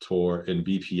 proxy, Tor, and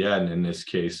VPN in this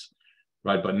case,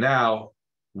 right? But now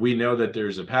we know that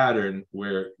there's a pattern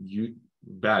where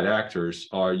bad actors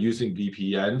are using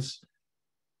VPNs.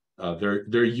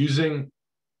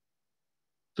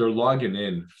 They're logging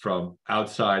in from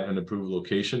outside an approved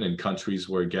location in countries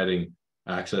where getting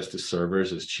access to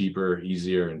servers is cheaper,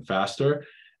 easier, and faster.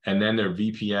 And then they're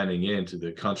VPNing into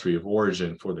the country of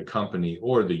origin for the company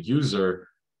or the user,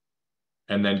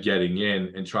 and then getting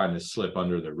in and trying to slip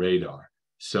under the radar.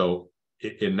 So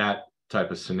in that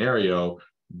type of scenario,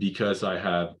 because I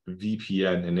have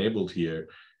VPN enabled here,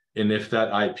 and if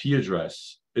that IP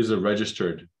address is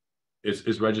registered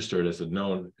as a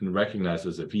known and recognized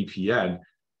as a VPN,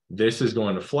 this is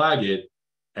going to flag it.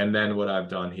 And then what I've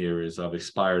done here is I've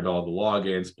expired all the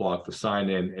logins, blocked the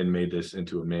sign-in, and made this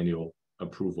into a manual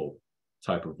approval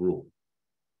type of rule.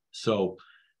 So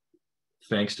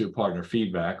thanks to partner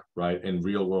feedback, right, and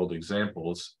real world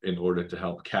examples, in order to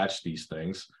help catch these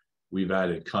things, we've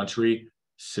added country,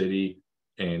 city,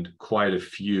 and quite a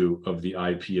few of the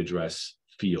IP address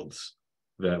fields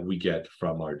that we get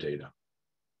from our data.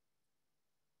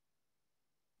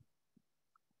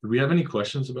 Do we have any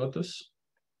questions about this?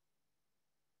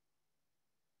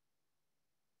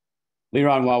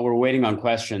 Liran, while we're waiting on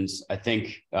questions, I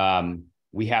think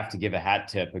we have to give a hat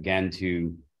tip again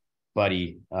to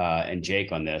Buddy and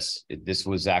Jake on this. This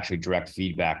was actually direct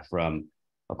feedback from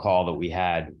a call that we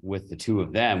had with the two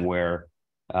of them where,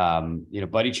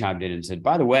 Buddy chimed in and said,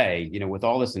 by the way, with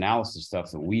all this analysis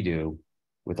stuff that we do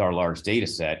with our large data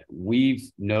set, we've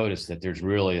noticed that there's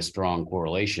really a strong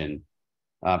correlation,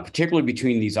 particularly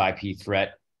between these IP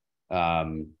threat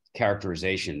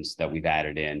characterizations that we've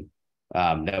added in,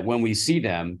 that when we see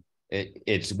them,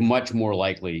 it's much more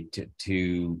likely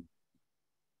to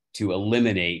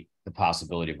eliminate the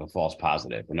possibility of a false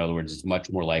positive. In other words, it's much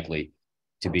more likely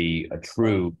to be a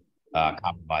true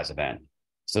compromise event.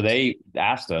 So they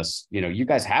asked us, you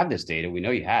guys have this data. We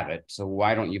know you have it. So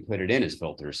why don't you put it in as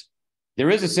filters? There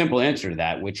is a simple answer to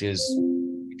that, which is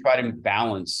we try to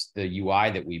balance the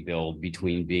UI that we build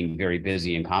between being very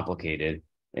busy and complicated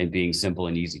and being simple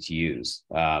and easy to use.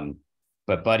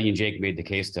 But Buddy and Jake made the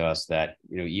case to us that,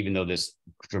 even though this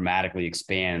dramatically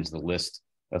expands the list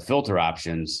of filter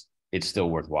options, it's still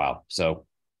worthwhile. So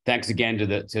thanks again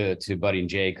to Buddy and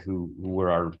Jake, who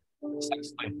were our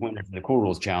second place winner for the Cool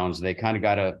Rules Challenge. They kind of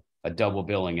got a double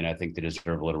billing, and I think they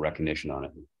deserve a little recognition on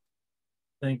it.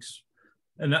 Thanks.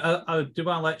 And I do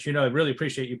want to let you know, I really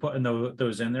appreciate you putting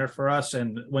those in there for us.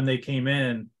 And when they came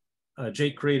in,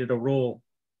 Jake created a rule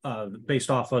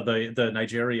based off of the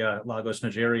Nigeria, Lagos,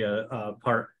 Nigeria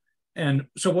part. And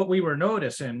so what we were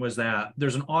noticing was that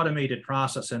there's an automated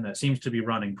process in that seems to be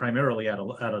running primarily out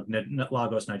of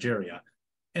Lagos, Nigeria.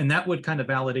 And that would kind of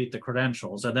validate the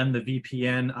credentials. And then the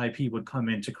VPN IP would come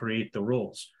in to create the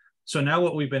rules. So now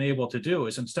what we've been able to do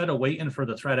is, instead of waiting for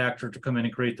the threat actor to come in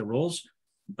and create the rules,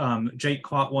 Jake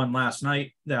caught one last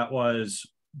night that was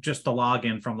just the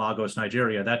login from Lagos,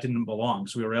 Nigeria. That didn't belong.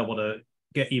 So we were able to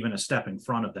get even a step in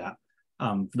front of that,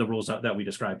 the rules that we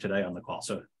described today on the call.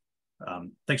 So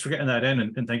thanks for getting that in,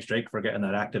 and thanks, Jake, for getting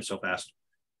that active so fast.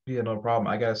 Yeah, no problem.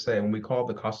 I gotta say, when we called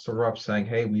the customer up saying,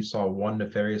 hey, we saw one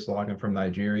nefarious login from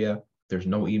Nigeria, there's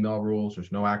no email rules,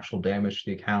 there's no actual damage to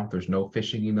the account, there's no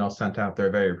phishing email sent out, they're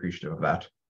very appreciative of that.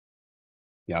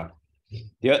 Yeah.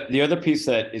 The other piece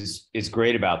that is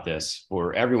great about this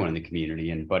for everyone in the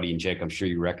community, and Buddy and Jake, I'm sure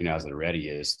you recognize it already,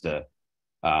 is the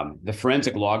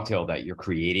forensic log tail that you're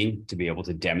creating to be able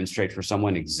to demonstrate for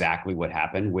someone exactly what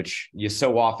happened, which you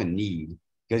so often need,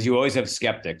 because you always have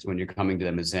skeptics when you're coming to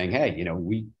them and saying, hey,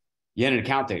 you had an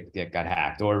account that got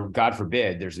hacked, or God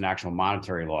forbid, there's an actual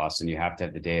monetary loss and you have to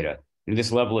have the data. And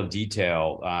this level of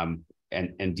detail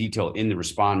and detail in the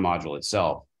Respond module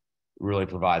itself really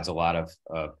provides a lot of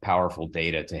powerful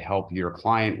data to help your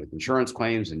client with insurance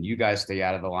claims, and you guys stay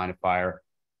out of the line of fire.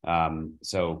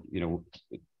 So,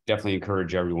 definitely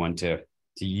encourage everyone to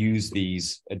use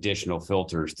these additional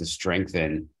filters to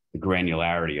strengthen the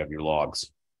granularity of your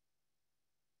logs.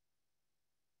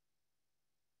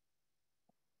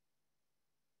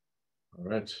 All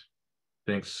right.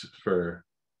 Thanks for.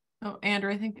 Oh,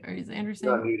 Andrew, I think, is Andrew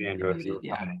saying? Andrew,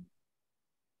 yeah.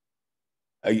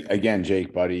 Again,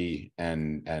 Jake, Buddy,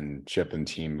 and Chip and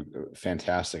team,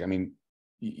 fantastic. I mean,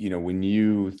 when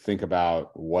you think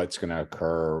about what's going to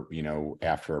occur,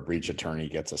 after a breach attorney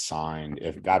gets assigned,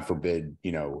 if God forbid,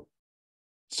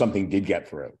 something did get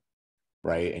through,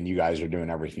 right? And you guys are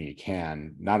doing everything you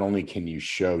can, not only can you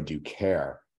show due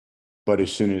care, but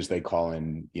as soon as they call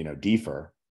in, DFIR,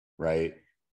 right,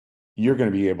 you're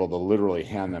going to be able to literally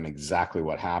hand them exactly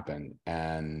what happened.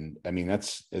 And I mean,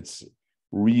 it's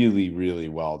really, really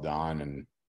well done. And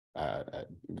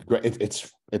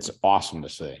it's awesome to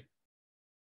see.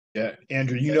 Yeah,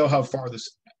 Andrew, how far this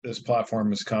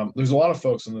platform has come. There's a lot of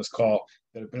folks on this call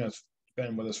that have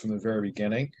been with us from the very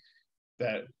beginning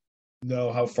that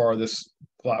know how far this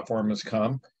platform has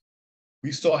come.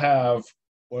 We still have,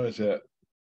 what is it?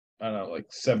 I don't know, like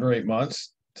 7 or 8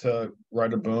 months to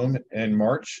write a boom in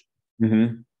March.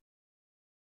 Mm-hmm.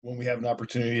 When we have an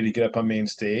opportunity to get up on main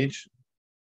stage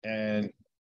and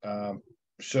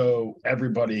show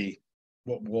everybody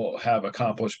what we'll have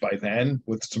accomplished by then,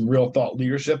 with some real thought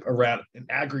leadership around an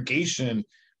aggregation,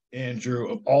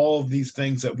 Andrew, of all of these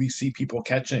things that we see people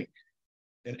catching,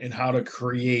 and how to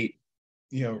create,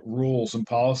 rules and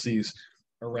policies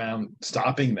around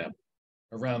stopping them,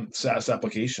 around SaaS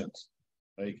applications.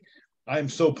 Like, I'm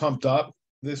so pumped up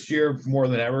this year more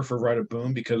than ever for Write a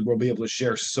Boom, because we'll be able to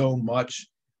share so much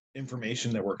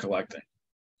information that we're collecting.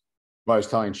 Well, I was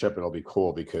telling Chip it'll be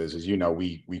cool because, as you know,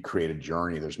 we create a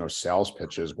journey. There's no sales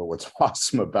pitches, but what's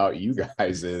awesome about you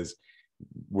guys is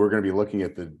we're going to be looking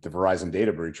at the Verizon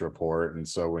data breach report. And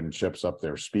so when Chip's up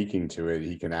there speaking to it,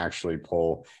 he can actually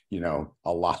pull, a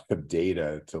lot of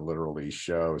data to literally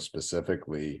show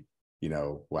specifically,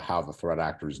 how the threat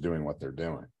actor is doing what they're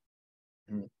doing.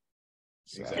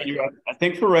 So, I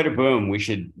think for Write a Boom, we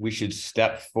should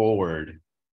step forward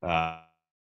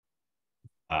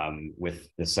with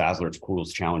the SaaS Alerts Cool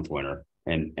Rules Challenge winner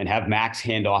and have Max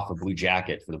hand off a blue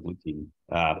jacket for the blue team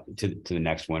to the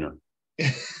next winner.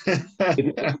 It's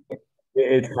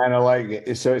kind of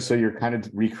like, so you're kind of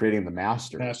recreating the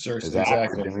Masters,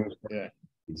 exactly. Yeah,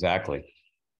 exactly.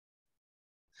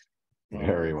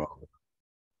 Very well.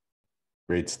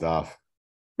 Great stuff,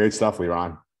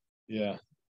 Liran. Yeah.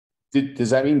 Does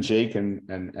that mean Jake and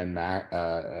Matt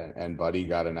and Buddy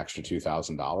got an extra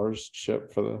 $2,000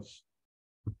 Chip for this?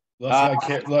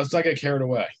 Let's not get carried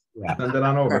away. Yeah. Send it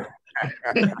on over.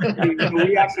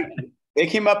 They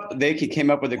came up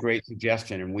with a great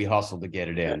suggestion, and we hustled to get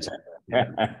it in. So,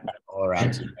 all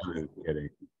around.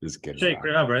 Just kidding. Jake,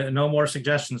 remember, no more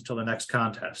suggestions till the next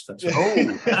contest. That's Yeah,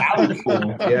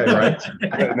 right.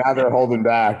 Now they're holding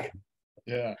back.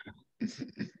 Yeah.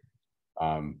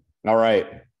 All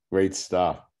right. Great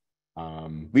stuff.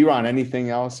 Liran, anything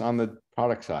else on the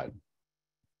product side?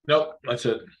 Nope, that's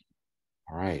it.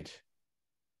 All right.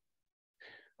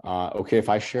 Okay, if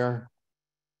I share.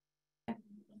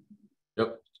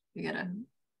 Yep. You gotta.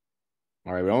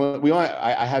 All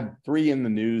right. I had 3 in the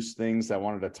news things that I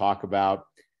wanted to talk about.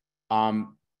 Where's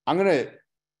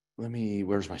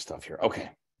my stuff here? Okay.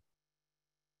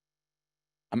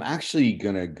 I'm actually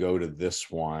gonna go to this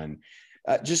one.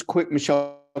 Just quick,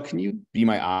 Michelle, can you be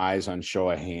my eyes on show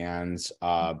of hands?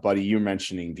 Buddy, you're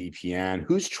mentioning VPN.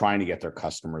 Who's trying to get their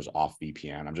customers off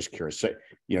VPN? I'm just curious,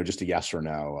 just a yes or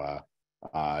no,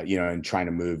 and trying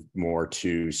to move more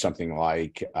to something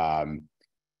like, and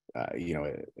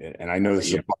I know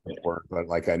this is a buzzword, but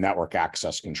like a network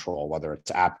access control, whether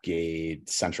it's AppGate,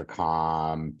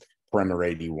 Centricom, Perimeter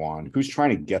 81, who's trying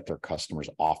to get their customers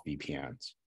off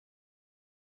VPNs?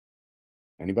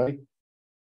 Anybody?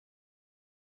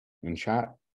 In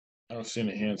chat? I don't see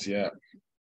any hands yet.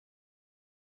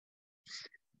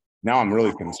 Now I'm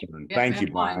really concerned. Yeah, Thank you,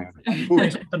 Brian.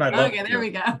 Okay, there we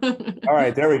go. All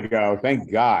right, there we go.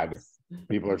 Thank God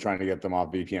people are trying to get them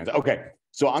off VPNs. Okay,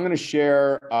 so I'm going to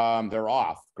share. They're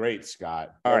off. Great,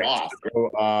 Scott. All right.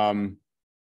 So,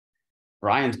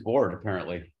 Brian's bored,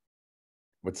 apparently.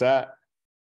 What's that?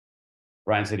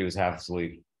 Brian said he was half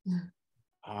asleep.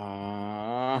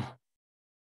 I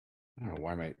don't know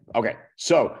why okay,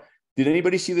 so did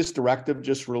anybody see this directive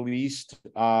just released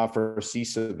for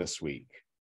CISA this week?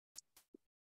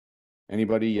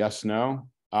 Anybody? Yes, no?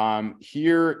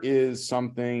 Here is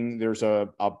something,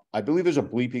 I believe there's a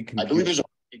bleeping computer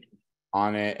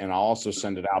on it, and I'll also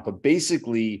send it out. But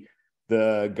basically,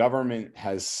 the government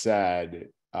has said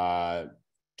to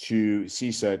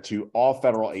CISA, to all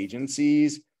federal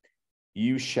agencies,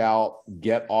 you shall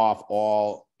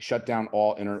shut down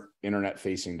all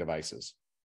internet-facing devices,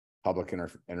 public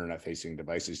internet-facing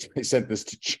devices. I sent this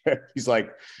to Chip. He's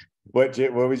like, what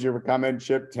was your comment,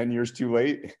 Chip? 10 years too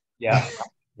late? Yeah,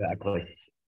 exactly.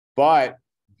 But,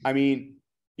 I mean,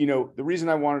 the reason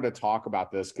I wanted to talk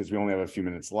about this, because we only have a few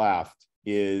minutes left,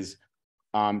 is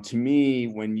to me,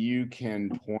 when you can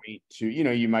point to,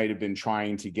 you might have been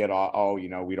trying to get, we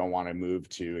don't want to move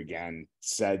to, again,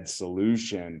 said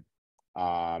solution.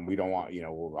 We don't want,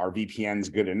 our VPN's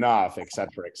good enough, et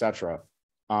cetera, et cetera.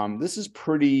 This is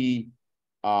pretty,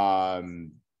 to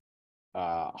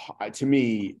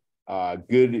me,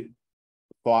 good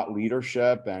thought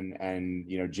leadership.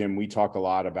 And Jim, we talk a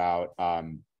lot about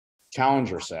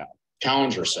challenger sale.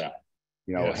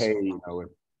 Yes. Hey,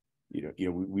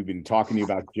 we've been talking to you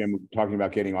about, Jim, talking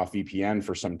about getting off VPN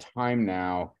for some time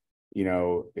now.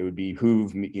 It would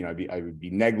behoove me, I would be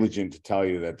negligent to tell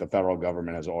you that the federal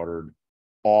government has ordered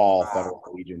all federal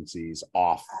agencies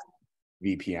off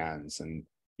VPNs. And,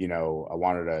 I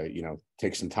wanted to,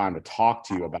 take some time to talk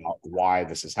to you about why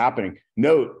this is happening.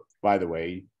 Note, by the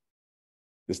way,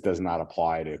 this does not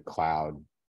apply to cloud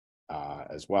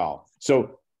as well.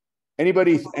 So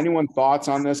anyone thoughts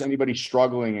on this? Anybody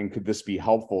struggling, and could this be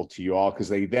helpful to you all? Because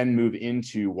they then move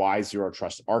into why zero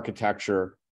trust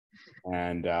architecture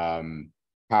and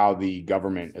how the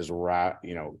government is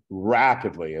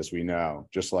rapidly, as we know,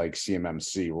 just like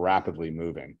CMMC, rapidly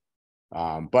moving.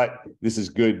 But this is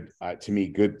good, to me,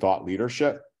 good thought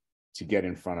leadership to get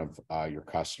in front of your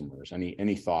customers.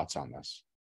 Any thoughts on this?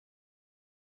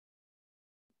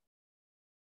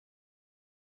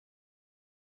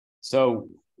 So,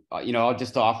 I'll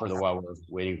just offer while we're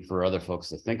waiting for other folks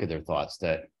to think of their thoughts,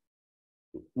 that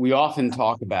we often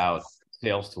talk about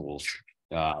sales tools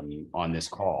on this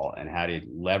call and how to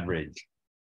leverage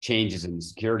changes in the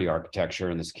security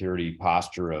architecture and the security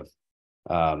posture of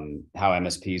how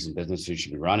MSPs and businesses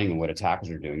should be running and what attackers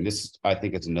are doing. This, I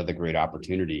think, is another great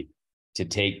opportunity to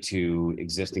take to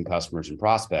existing customers and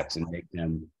prospects and make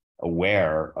them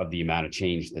aware of the amount of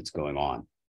change that's going on.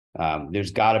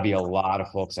 There's got to be a lot of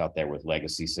folks out there with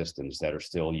legacy systems that are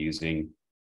still using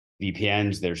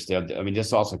VPNs.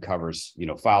 This also covers,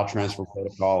 file transfer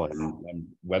protocol and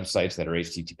websites that are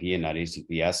HTTP and not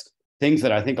HTTPS, things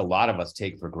that I think a lot of us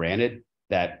take for granted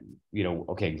that,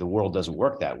 the world doesn't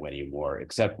work that way anymore,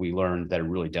 except we learned that it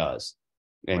really does.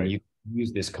 And right. You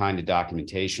use this kind of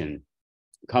documentation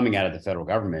coming out of the federal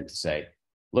government to say,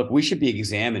 look, we should be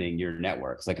examining your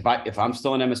networks. Like if I'm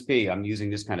still an MSP, I'm using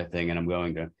this kind of thing, and I'm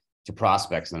going to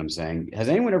prospects and I'm saying, has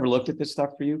anyone ever looked at this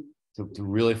stuff for you to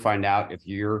really find out if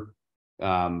you're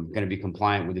going to be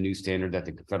compliant with the new standard that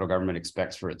the federal government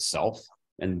expects for itself.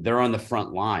 And they're on the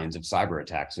front lines of cyber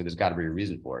attacks. So there's got to be a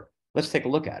reason for it. Let's take a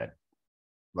look at it.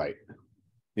 Right.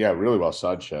 Yeah, really well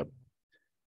said, Chip.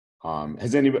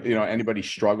 Has anybody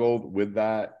struggled with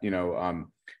that?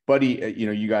 Buddy,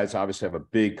 you guys obviously have a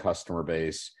big customer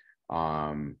base.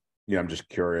 I'm just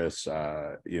curious,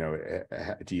 do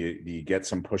you get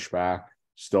some pushback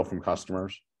still from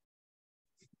customers?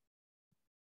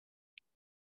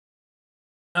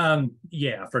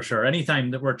 Yeah, for sure.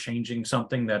 Anytime that we're changing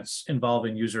something that's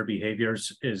involving user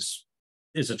behaviors is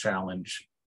a challenge.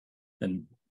 And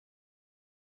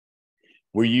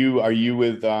are you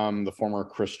with the former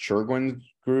Chris Churgwin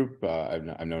group?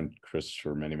 I've known Chris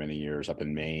for many, many years up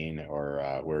in Maine,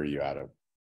 or where are you out of?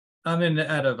 I'm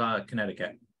out of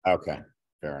Connecticut. Okay,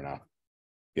 fair enough.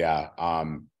 Yeah.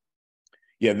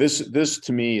 Yeah, this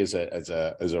to me is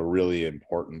a really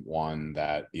important one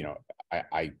that,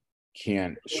 I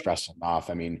can't stress enough.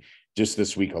 I mean, just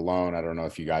this week alone, I don't know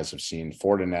if you guys have seen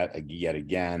Fortinet yet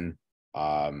again,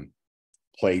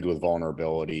 plagued with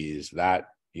vulnerabilities that,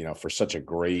 for such a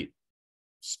great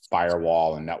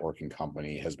firewall and networking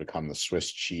company has become the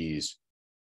Swiss cheese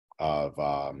of,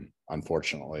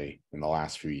 unfortunately, in the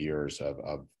last few years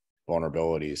of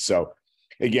vulnerabilities. So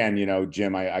again,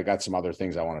 Jim, I got some other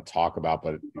things I want to talk about,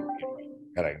 but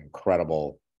had an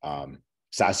incredible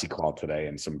SaaS call today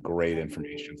and some great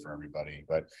information for everybody.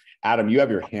 But Adam, you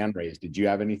have your hand raised. Did you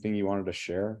have anything you wanted to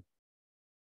share?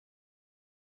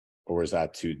 Or was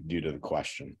that due to the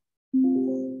question?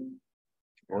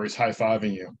 Or he's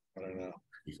high-fiving you. I don't know.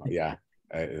 Yeah,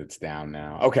 it's down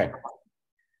now. Okay.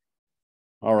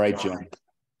 All right, Jim.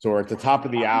 So we're at the top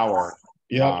of the hour.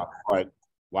 Yeah. But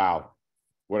wow,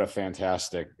 what a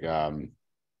fantastic,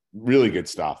 really good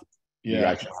stuff. Yeah. You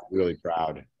guys should be really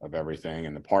proud of everything,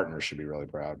 and the partners should be really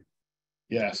proud.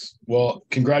 Yes. Well,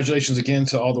 congratulations again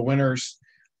to all the winners.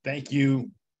 Thank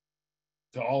you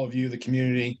to all of you, the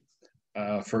community,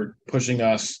 for pushing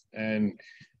us and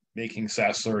making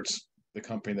SaaS Alerts the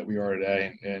company that we are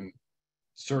today, and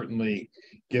certainly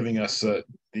giving us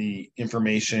the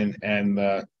information and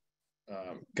the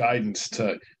guidance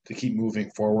to keep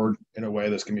moving forward in a way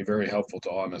that's going to be very helpful to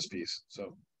all MSPs.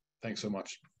 So thanks so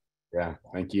much. Yeah,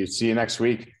 thank you. See you next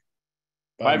week.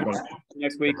 Bye everybody.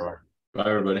 Next week. Bye,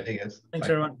 everybody. Hey guys. Thanks,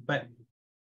 Bye. everyone. Bye.